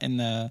in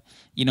the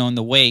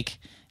wake,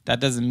 that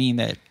doesn't mean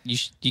that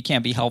you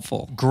can't be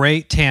helpful.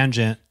 Great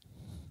tangent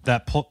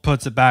that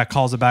calls it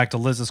back to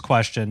Liz's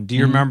question. Do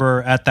you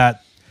remember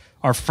at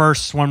our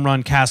first swim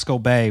run Casco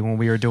Bay when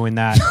we were doing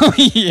that?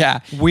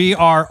 Yeah,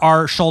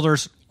 our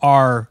shoulders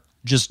are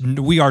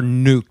we are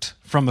nuked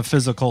from a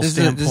physical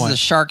standpoint. This is a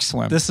shark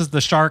swim. This is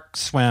the shark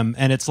swim,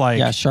 and it's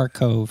like Shark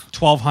Cove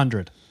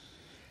 1200.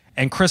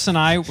 And Chris and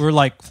I were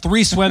like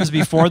 3 swims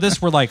before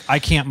this. We're like, I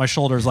can't. My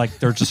shoulders like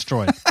they're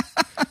destroyed.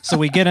 So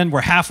we get in.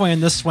 We're halfway in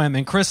this swim,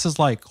 and Chris is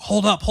like,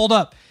 hold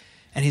up.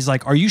 And he's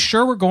like, are you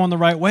sure we're going the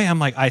right way? I'm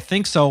like, I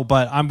think so,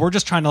 but we're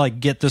just trying to like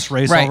get this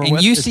race over with.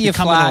 And you see a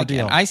flag,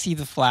 and I see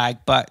the flag,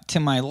 but to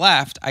my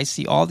left, I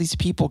see all these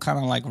people kind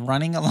of like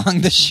running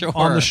along the shore.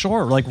 On the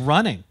shore, like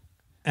running.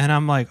 And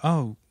I'm like,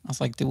 oh. I was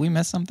like, did we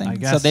miss something? I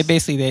guess. So they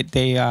basically,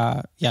 they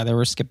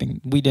were skipping.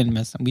 We didn't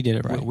miss them. We did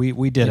it right.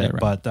 We did it,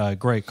 right. But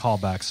great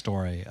callback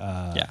story.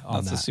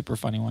 That's a super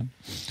funny one.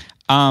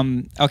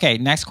 Okay,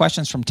 next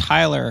question's from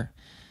Tyler.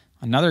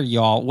 Another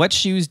y'all. What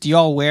shoes do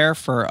y'all wear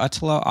for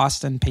Attila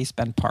Austin Pace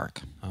Bend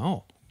Park?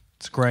 Oh,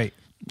 it's great.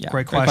 Yeah,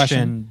 great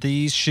question.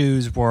 These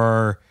shoes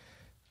were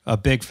a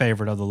big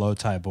favorite of the Low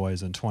Tide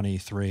boys in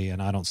 23, and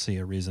I don't see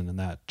a reason in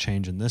that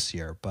changing this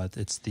year, but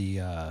it's the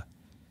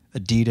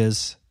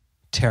Adidas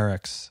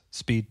Terex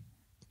Speed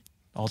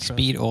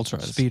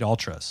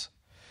Ultras.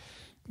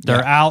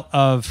 They're out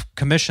of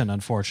commission,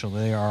 unfortunately.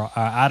 They are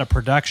out of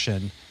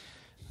production.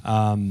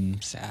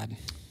 Sad.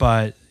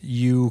 But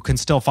you can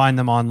still find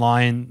them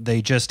online.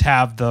 They just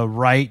have the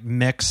right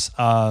mix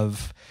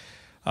of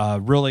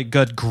really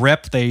good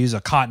grip. They use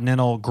a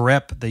Continental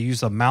grip. They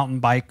use a mountain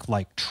bike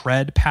like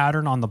tread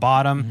pattern on the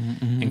bottom.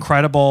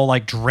 Incredible,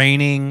 like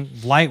draining,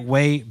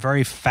 lightweight,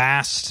 very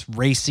fast,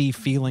 racy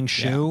feeling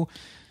shoe.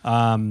 We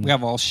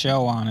have a whole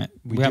show on it.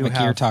 We have a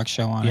Gear Talk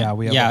show on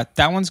it.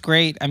 That one's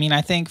great. I mean,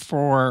 I think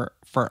for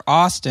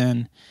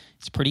Austin,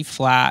 it's pretty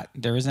flat.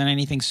 There isn't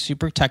anything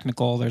super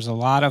technical. There's a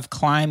lot of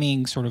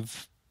climbing, sort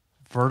of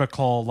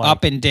vertical, like,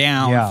 up and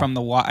down from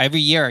the water.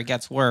 Every year it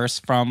gets worse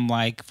from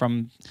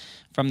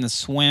the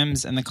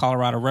swims in the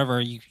Colorado River.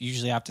 You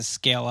usually have to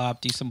scale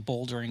up, do some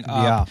bouldering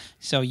up.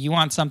 So you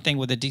want something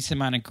with a decent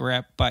amount of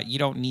grip, but you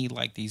don't need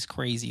like these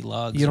crazy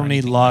lugs. You don't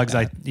need lugs.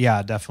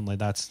 Definitely.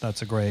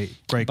 That's a great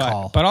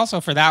call. But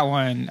also for that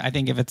one, I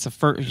think if it's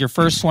your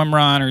first swim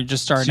run or you're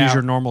just starting out, use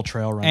your normal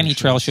trail run. Any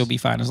trail shoe will be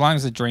fine as long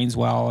as it drains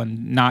well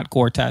and not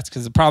Gore-Tex.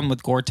 Because the problem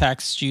with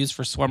Gore-Tex shoes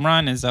for swim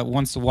run is that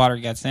once the water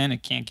gets in,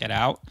 it can't get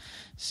out.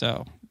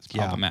 So it's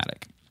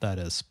problematic. That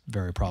is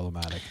very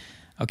problematic.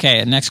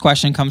 Okay, next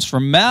question comes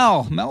from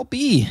Mel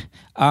B.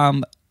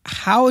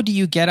 How do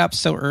you get up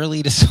so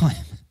early to swim?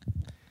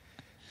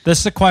 This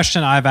is a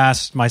question I've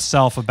asked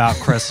myself about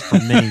Chris for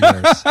many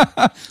years.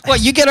 What,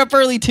 you get up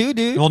early too,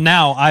 dude? Well,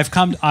 now I've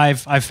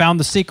found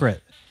the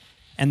secret.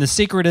 And the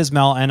secret is,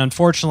 Mel, and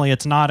unfortunately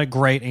it's not a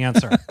great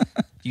answer.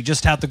 You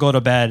just have to go to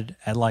bed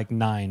at like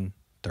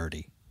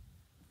 9:30.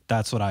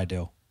 That's what I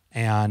do.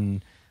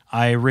 And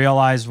I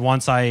realized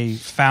once I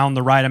found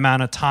the right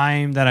amount of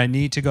time that I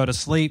need to go to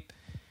sleep,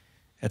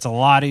 it's a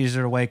lot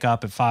easier to wake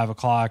up at 5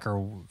 o'clock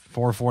or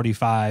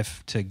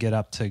 4:45 to get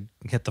up to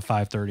hit the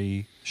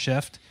 5:30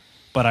 shift.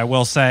 But I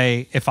will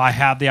say, if I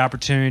have the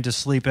opportunity to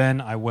sleep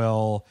in, I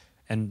will.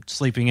 And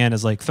sleeping in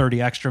is like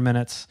 30 extra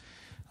minutes.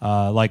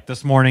 Like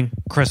this morning,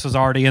 Chris was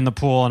already in the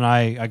pool, and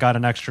I got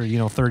an extra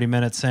 30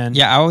 minutes in.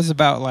 Yeah, I was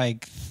about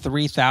like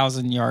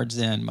 3,000 yards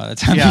in by the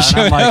time you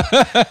showed up.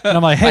 And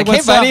I'm like, hey,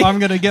 what's up? I'm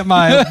going to get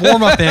my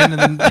warm-up in. And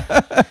then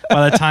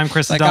by the time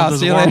Chris is done with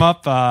his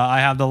warm-up,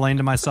 I have the lane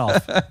to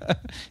myself.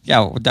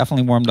 Yeah,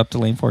 definitely warmed up the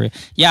lane for you.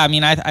 Yeah, I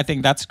mean, I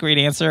think that's a great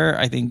answer.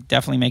 I think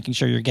definitely making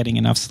sure you're getting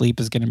enough sleep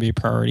is going to be a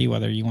priority,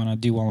 whether you want to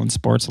do well in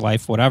sports,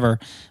 life, whatever.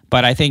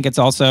 But I think it's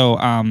also...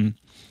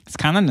 it's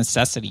kind of a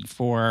necessity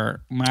for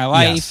my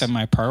life and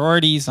my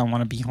priorities. I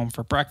want to be home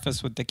for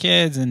breakfast with the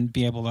kids and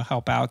be able to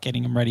help out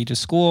getting them ready to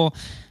school.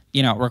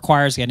 It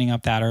requires getting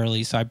up that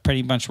early. So I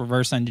pretty much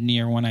reverse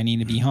engineer when I need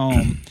to be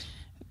home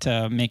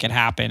to make it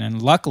happen.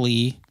 And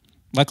luckily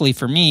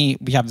for me,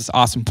 we have this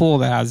awesome pool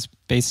that has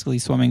basically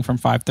swimming from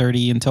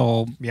 5:30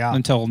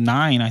 until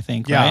 9, I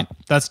think. Yeah, right?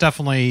 That's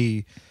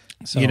definitely,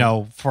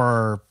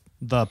 for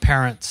the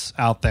parents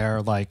out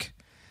there, like,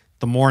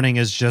 the morning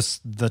is just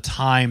the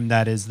time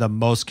that is the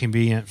most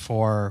convenient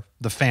for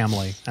the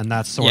family, and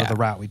that's sort of the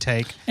route we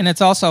take. And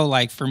it's also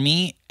like, for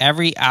me,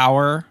 every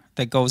hour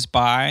that goes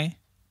by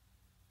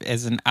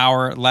is an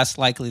hour less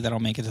likely that I'll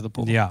make it to the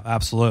pool. Yeah,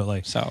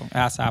 absolutely. So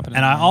that's happening.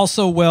 And I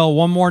also will,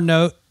 one more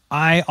note,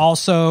 I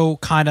also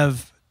kind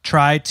of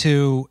try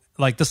to,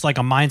 like, this is like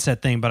a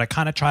mindset thing, but I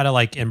kind of try to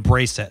like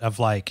embrace it of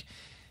like,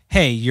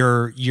 hey,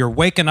 you're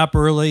waking up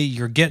early,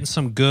 you're getting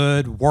some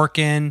good work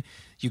in,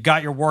 you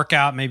got your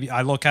workout, maybe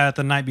I look at it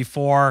the night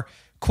before,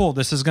 cool,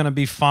 this is going to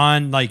be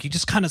fun. Like, you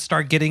just kind of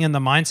start getting in the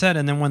mindset,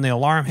 and then when the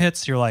alarm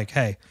hits, you're like,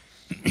 hey,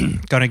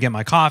 gonna get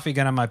my coffee,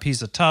 gonna have my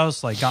piece of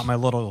toast, like got my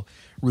little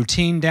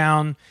routine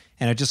down,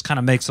 and it just kind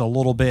of makes it a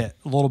little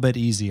bit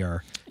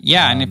easier.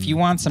 Yeah, and if you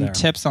want some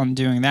tips on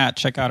doing that,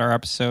 check out our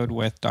episode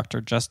with Dr.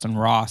 Justin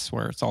Ross,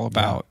 where it's all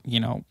about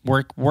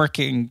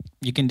working.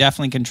 You can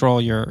definitely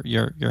control your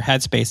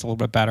headspace a little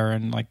bit better,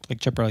 and like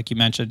Chipper, like you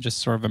mentioned, just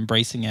sort of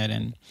embracing it,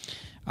 and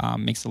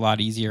makes it a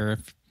lot easier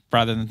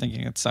rather than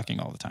thinking it's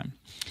sucking all the time.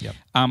 Yep.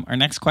 Our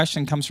next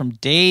question comes from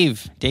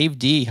Dave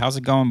D. How's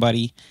it going,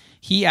 buddy?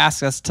 He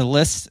asked us to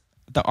list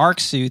the ARC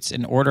suits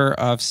in order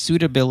of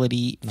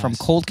suitability from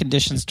cold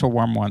conditions to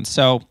warm ones.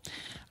 So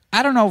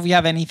I don't know if we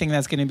have anything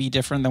that's going to be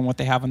different than what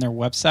they have on their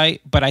website,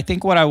 but I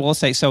think what I will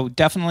say, so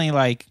definitely,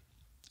 like,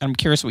 I'm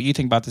curious what you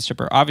think about this,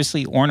 Chipper.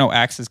 Obviously, Orno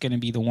X is going to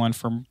be the one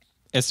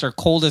it's their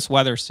coldest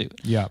weather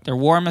suit. Yeah. Their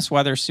warmest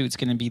weather suit's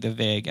going to be the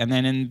VIG. And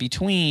then in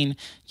between,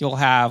 you'll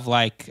have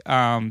like,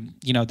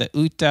 the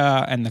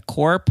Uta and the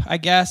Corp, I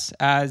guess,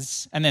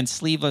 and then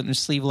sleeveless and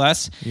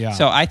sleeveless. Yeah.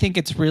 So I think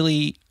it's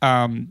really,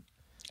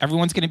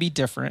 everyone's going to be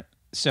different.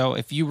 So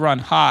if you run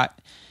hot,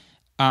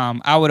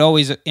 I would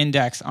always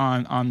index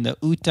on the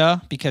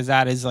Uta, because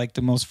that is like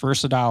the most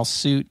versatile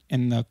suit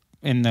in the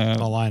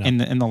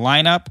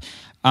lineup.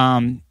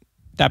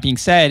 That being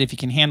said, if you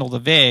can handle the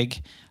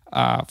VIG,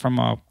 from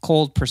a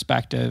cold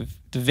perspective,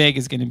 the VIG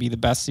is going to be the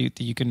best suit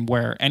that you can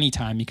wear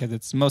anytime, because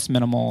it's most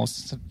minimal,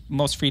 it's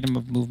most freedom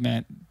of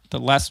movement,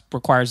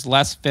 requires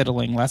less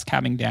fiddling, less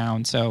cabbing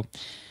down. So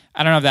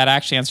I don't know if that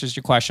actually answers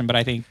your question, but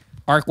I think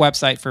ARC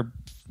website for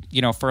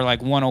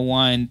like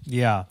 101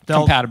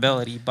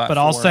 compatibility. But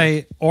I'll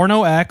say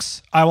Orno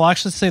X, I will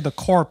actually say the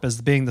Corp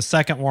as being the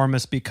second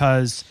warmest,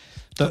 because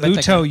the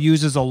Uto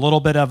uses a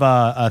little bit of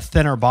a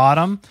thinner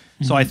bottom.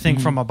 So I think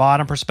from a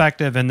bottom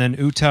perspective, and then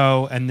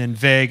Uto, and then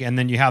VIG, and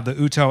then you have the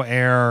Uto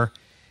Air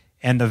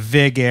and the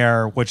VIG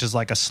Air, which is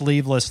like a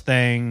sleeveless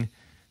thing.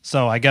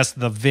 So I guess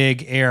the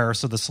VIG Air,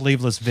 so the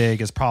sleeveless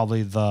VIG is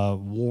probably the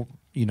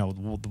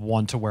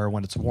one to wear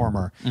when it's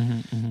warmer.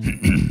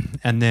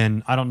 And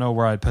then I don't know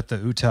where I'd put the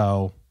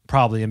Uto,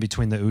 probably in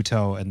between the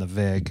Uto and the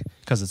VIG,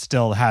 because it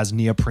still has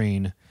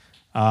neoprene.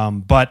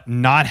 But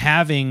not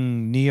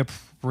having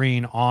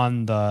neoprene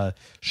on the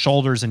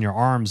shoulders and your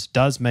arms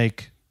does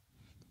make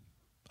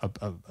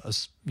a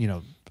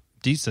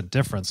decent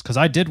difference, because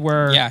I did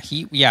wear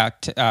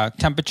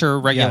temperature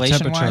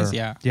regulation wise,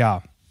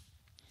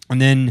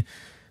 and then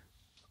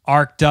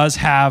ARC does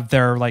have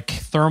their like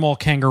thermal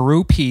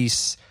kangaroo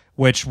piece,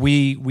 which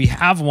we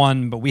have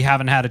one, but we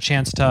haven't had a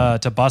chance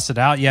to bust it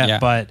out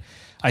yet. But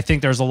I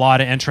think there's a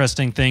lot of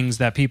interesting things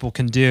that people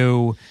can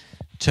do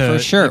to, for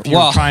sure. If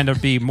you're trying to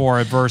be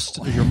more averse,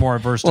 you're more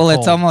averse to cold.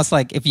 It's almost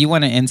like if you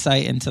want an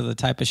insight into the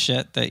type of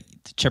shit that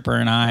Chipper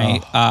and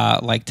I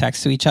like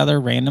text to each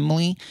other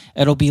randomly,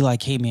 it'll be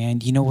like, hey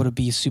man, you know what would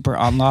be a super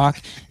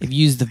unlock? If you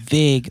use the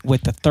VIG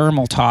with the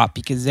thermal top,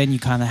 because then you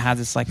kind of have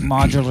this like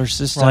modular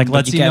system. Like,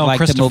 let's get like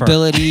the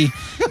mobility.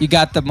 You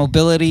got the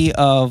mobility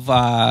of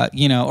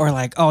or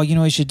like, oh, you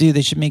know what you should do?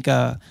 They should make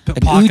an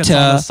pockets Uta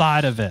on the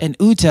side of it. An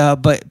Uta,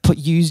 but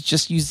use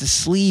the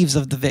sleeves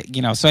of the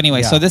VIG. So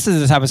anyway, so this is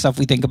the type of stuff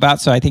we think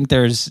about. So I think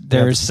there's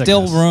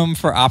still room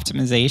for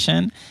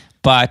optimization,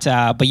 but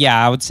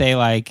yeah, I would say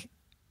like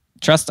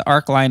trust the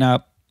ARC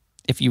lineup.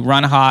 If you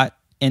run hot,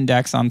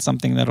 index on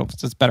something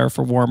that's better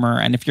for warmer.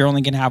 And if you're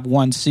only going to have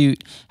one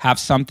suit, have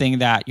something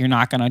that you're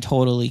not going to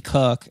totally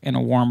cook in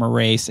a warmer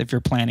race. If you're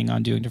planning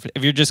on doing different,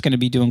 if you're just going to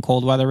be doing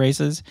cold weather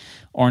races,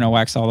 Orno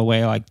X all the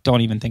way, like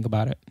don't even think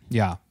about it.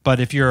 Yeah, but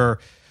if you're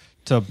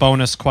to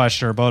bonus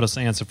question or bonus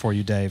answer for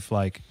you, Dave,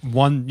 like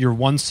your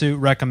one suit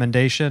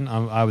recommendation,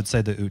 I would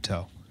say the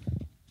Uto.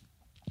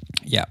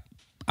 Yeah.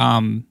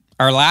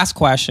 Our last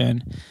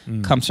question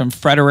comes from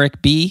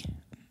Frederick B,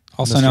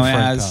 also known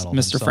as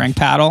Mr. Frank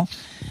Paddle.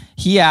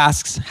 He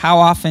asks, how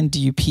often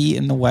do you pee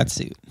in the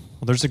wetsuit?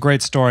 Well, there's a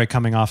great story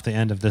coming off the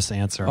end of this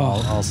answer.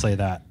 I'll say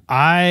that.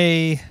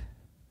 I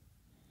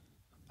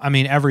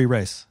mean, every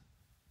race.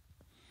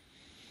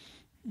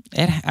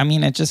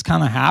 It just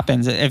kind of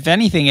happens. If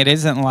anything, it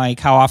isn't like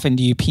how often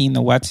do you pee in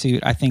the wetsuit.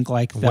 I think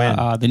like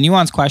the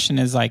nuance question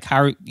is like,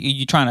 how are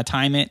you trying to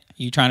time it? Are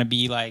you trying to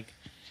be like,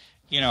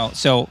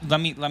 so let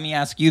me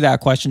ask you that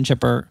question,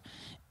 Chipper.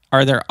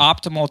 Are there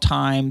optimal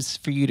times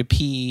for you to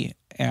pee?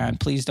 And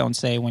please don't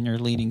say when you're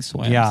leading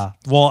swims. Yeah.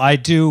 Well, I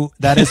do.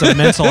 That is a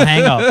mental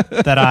hang up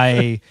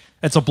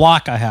it's a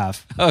block I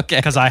have. Okay.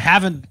 Because I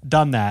haven't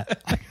done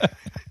that.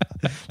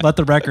 Let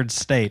the record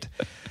state.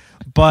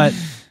 But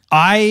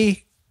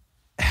I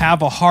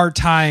have a hard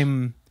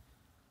time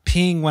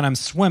peeing when I'm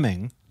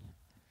swimming,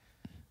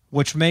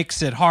 which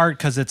makes it hard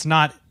because it's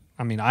not.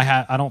 I mean,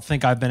 I don't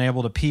think I've been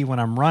able to pee when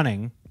I'm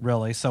running,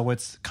 really, so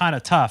it's kind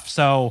of tough.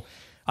 So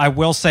I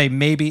will say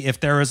maybe if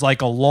there is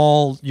like a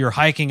lull, you're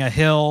hiking a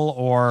hill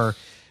or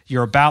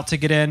you're about to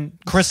get in,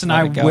 Chris and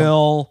I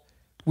will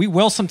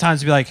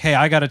sometimes be like, hey,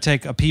 I got to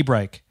take a pee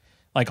break,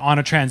 like on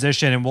a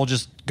transition, and we'll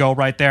just go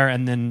right there.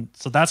 And then,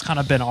 so that's kind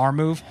of been our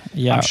move.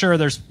 Yeah. I'm sure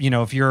there's,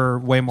 if you're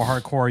way more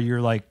hardcore, you're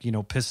like,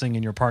 pissing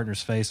in your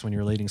partner's face when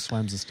you're leading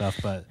swims and stuff,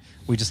 but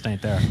we just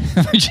ain't there.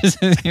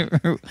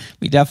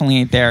 We definitely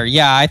ain't there.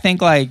 Yeah, I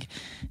think like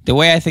the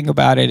way I think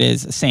about it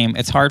is the same.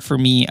 It's hard for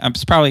me.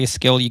 It's probably a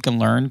skill you can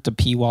learn to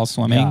pee while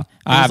swimming. Yeah.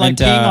 It was like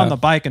peeing on the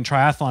bike and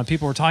triathlon.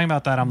 People were talking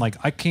about that. I'm like,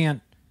 I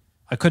couldn't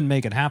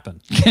make it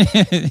happen.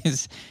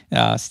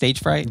 Stage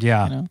fright.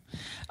 Yeah.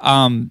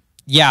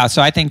 Yeah,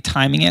 so I think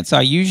timing it. So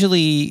I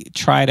usually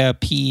try to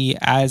pee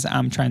as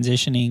I'm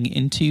transitioning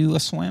into a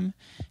swim,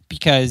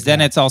 because then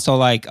it's also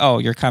like, oh,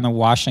 you're kind of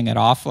washing it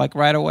off like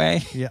right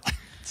away. Yeah,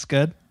 it's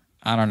good.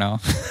 I don't know.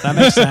 That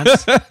makes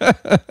sense.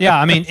 Yeah,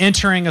 I mean,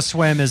 entering a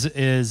swim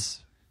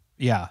is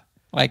yeah.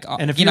 Like,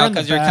 and if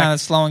because you're kind of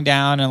slowing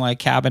down and like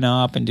cabbing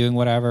up and doing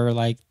whatever,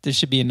 like there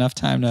should be enough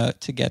time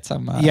to get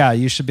some. Yeah,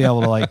 you should be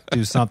able to like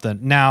do something.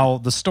 Now,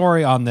 the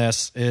story on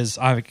this is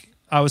I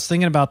was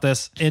thinking about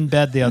this in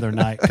bed the other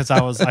night because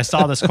I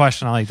saw this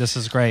question. I'm like, this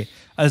is great.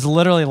 I was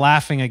literally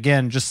laughing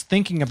again, just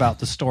thinking about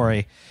the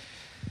story.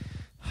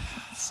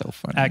 So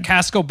funny. At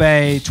Casco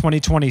Bay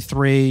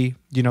 2023,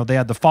 they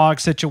had the fog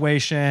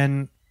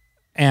situation,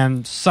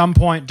 and some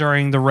point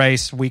during the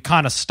race, we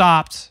kind of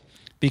stopped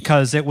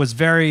because it was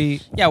very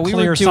we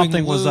clear were doing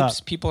something loops. was up.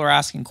 People are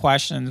asking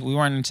questions. We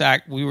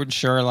weren't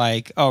sure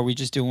like, oh, we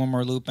just do one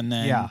more loop and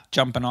then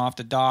jumping off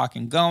the dock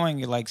and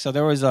going. Like, so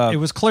there was it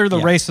was clear the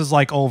race was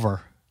like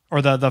over,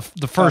 or the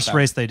first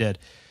race they did.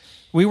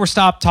 We were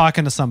stopped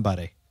talking to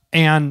somebody.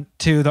 And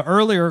to the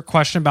earlier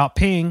question about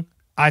peeing,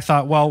 I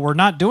thought, well, we're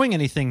not doing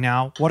anything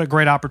now. What a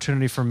great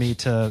opportunity for me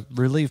to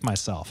relieve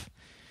myself.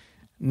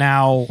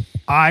 Now,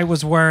 I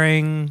was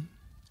wearing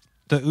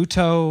the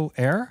Uto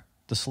Air,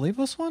 the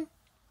sleeveless one.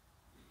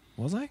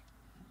 Was I?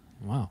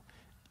 Wow.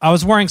 I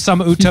was wearing some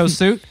Uto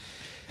suit,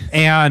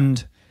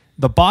 and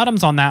the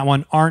bottoms on that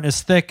one aren't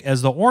as thick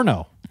as the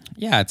Orno.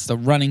 Yeah, it's the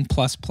running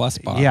plus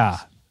bottoms. Yeah,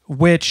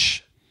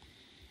 which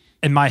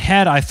in my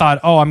head I thought,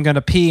 oh, I'm going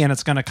to pee and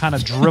it's going to kind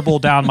of dribble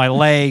down my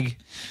leg.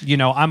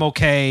 I'm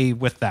okay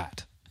with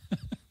that.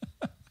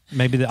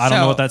 Maybe I don't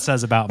know what that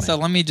says about me. So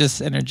let me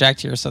just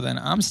interject here. So then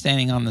I'm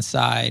standing on the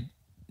side,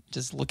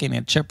 just looking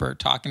at Chipper,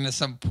 talking to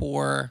some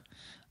poor,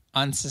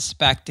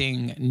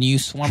 unsuspecting new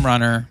swim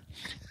runner,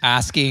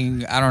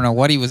 asking, I don't know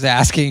what he was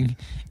asking,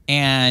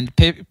 and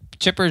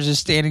Chipper's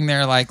just standing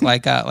there like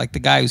the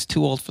guy who's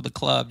too old for the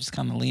club, just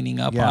kind of leaning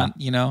up on,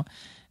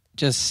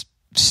 just.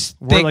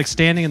 We're like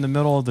standing in the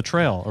middle of the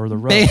trail or the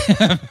road.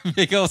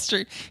 Big old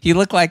street. He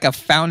looked like a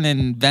fountain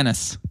in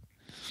Venice.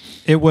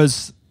 It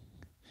was.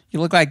 You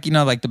look like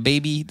like the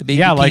baby.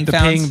 Yeah, like the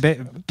peeing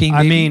baby.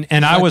 I mean,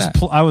 and I was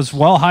I was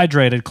well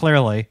hydrated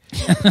clearly,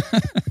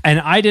 and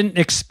I didn't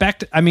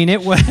expect. I mean,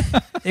 it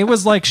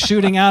was like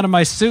shooting out of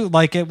my suit.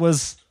 Like it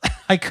was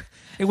like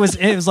it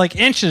was like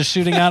inches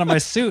shooting out of my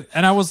suit,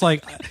 and I was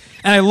like,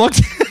 and I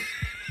looked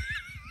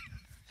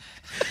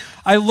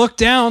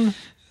down.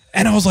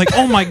 And I was like,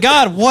 "Oh my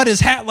God, what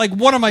is like?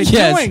 What am I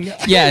doing?"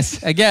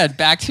 Yes, again,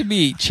 back to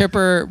me.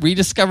 Chipper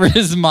rediscovered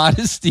his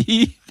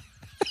modesty.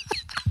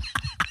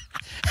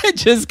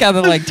 Just kind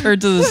of like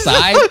turned to the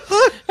side.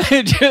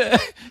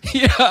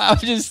 I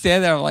was just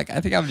standing there. I'm like, I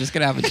think I'm just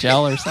gonna have a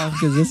gel or something,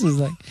 because this is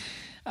like,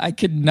 I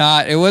could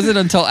not. It wasn't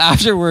until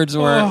afterwards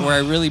where I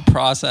really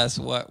processed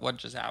what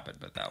just happened.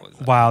 But that was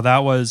wow. That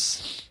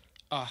was.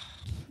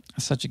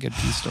 Such a good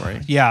pee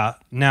story. Yeah.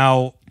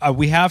 Now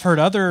we have heard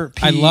other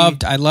pee. I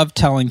loved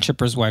telling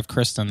Chipper's wife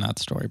Kristen that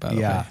story. By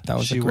the way, that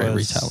was a great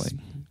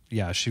retelling.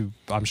 Yeah,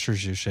 I'm sure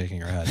she was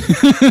shaking her head.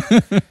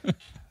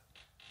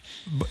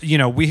 But,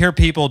 we hear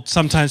people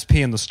sometimes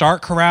pee in the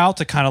start corral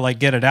to kind of like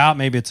get it out.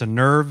 Maybe it's a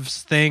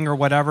nerves thing or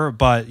whatever.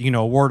 But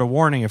word of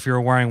warning: if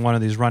you're wearing one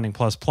of these Running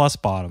Plus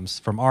bottoms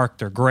from Arc,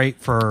 they're great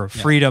for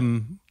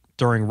freedom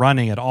during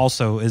running. It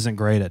also isn't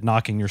great at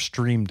knocking your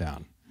stream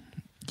down.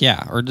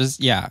 Yeah, or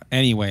just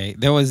anyway,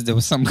 there was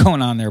something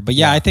going on there. But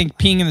I think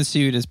peeing in the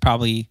suit is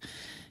probably,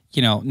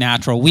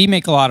 natural. We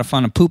make a lot of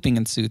fun of pooping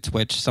in suits,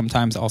 which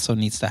sometimes also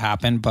needs to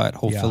happen, but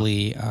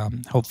hopefully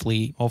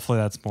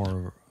that's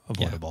more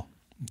avoidable.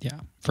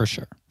 Yeah, for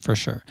sure. For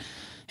sure.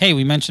 Hey,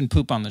 we mentioned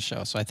poop on the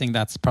show, so I think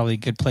that's probably a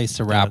good place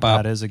to wrap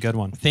up. That is a good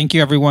one. Thank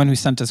you, everyone who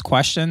sent us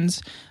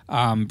questions.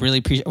 Really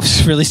appreciate. I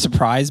was really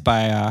surprised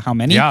by how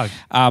many. Yeah.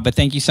 But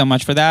thank you so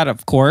much for that.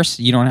 Of course,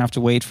 you don't have to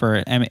wait for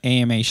an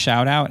AMA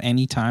shout out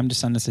anytime. To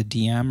send us a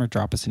DM or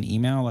drop us an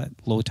email at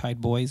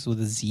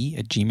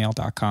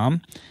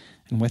lowtideboys@gmail.com.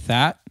 And with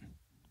that,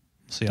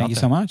 thank you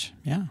so much.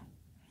 Yeah,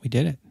 we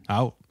did it.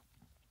 Out.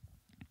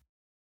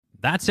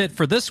 That's it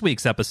for this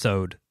week's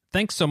episode.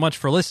 Thanks so much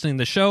for listening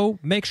to the show.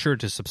 Make sure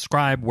to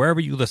subscribe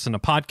wherever you listen to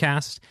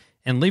podcasts.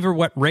 and leave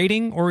a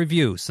rating or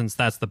review, since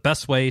that's the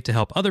best way to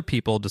help other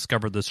people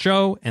discover the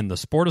show and the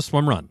sport of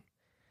swim run.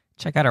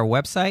 Check out our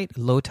website,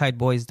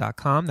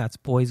 lowtideboys.com. That's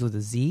boys with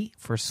a Z,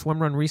 for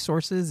swimrun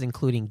resources,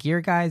 including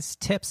gear guides,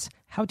 tips,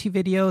 how-to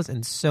videos,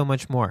 and so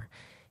much more.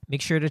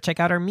 Make sure to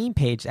check out our meme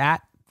page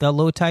at The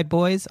Low Tide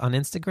Boys on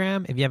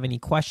Instagram. If you have any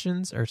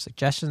questions or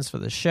suggestions for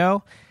the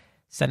show,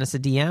 send us a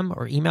DM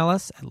or email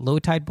us at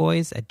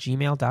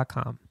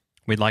lowtideboys@gmail.com.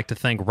 We'd like to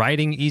thank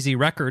Riding Easy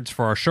Records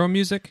for our show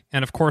music,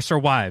 and of course our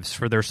wives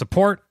for their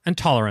support and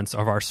tolerance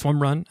of our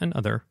swim run and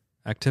other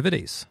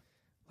activities.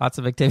 Lots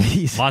of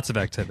activities. Lots of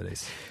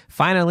activities.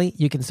 Finally,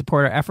 you can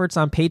support our efforts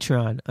on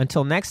Patreon.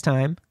 Until next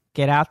time,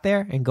 get out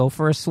there and go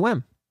for a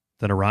swim.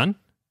 Then a run.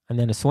 And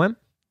then a swim.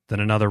 Then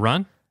another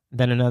run.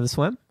 Then another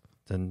swim.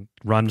 Then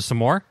run some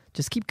more.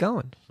 Just keep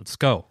going. Let's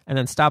go. And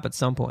then stop at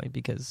some point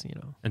because,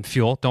 And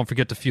fuel. Don't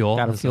forget to fuel.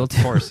 Gotta fuel too.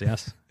 Of course,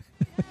 yes.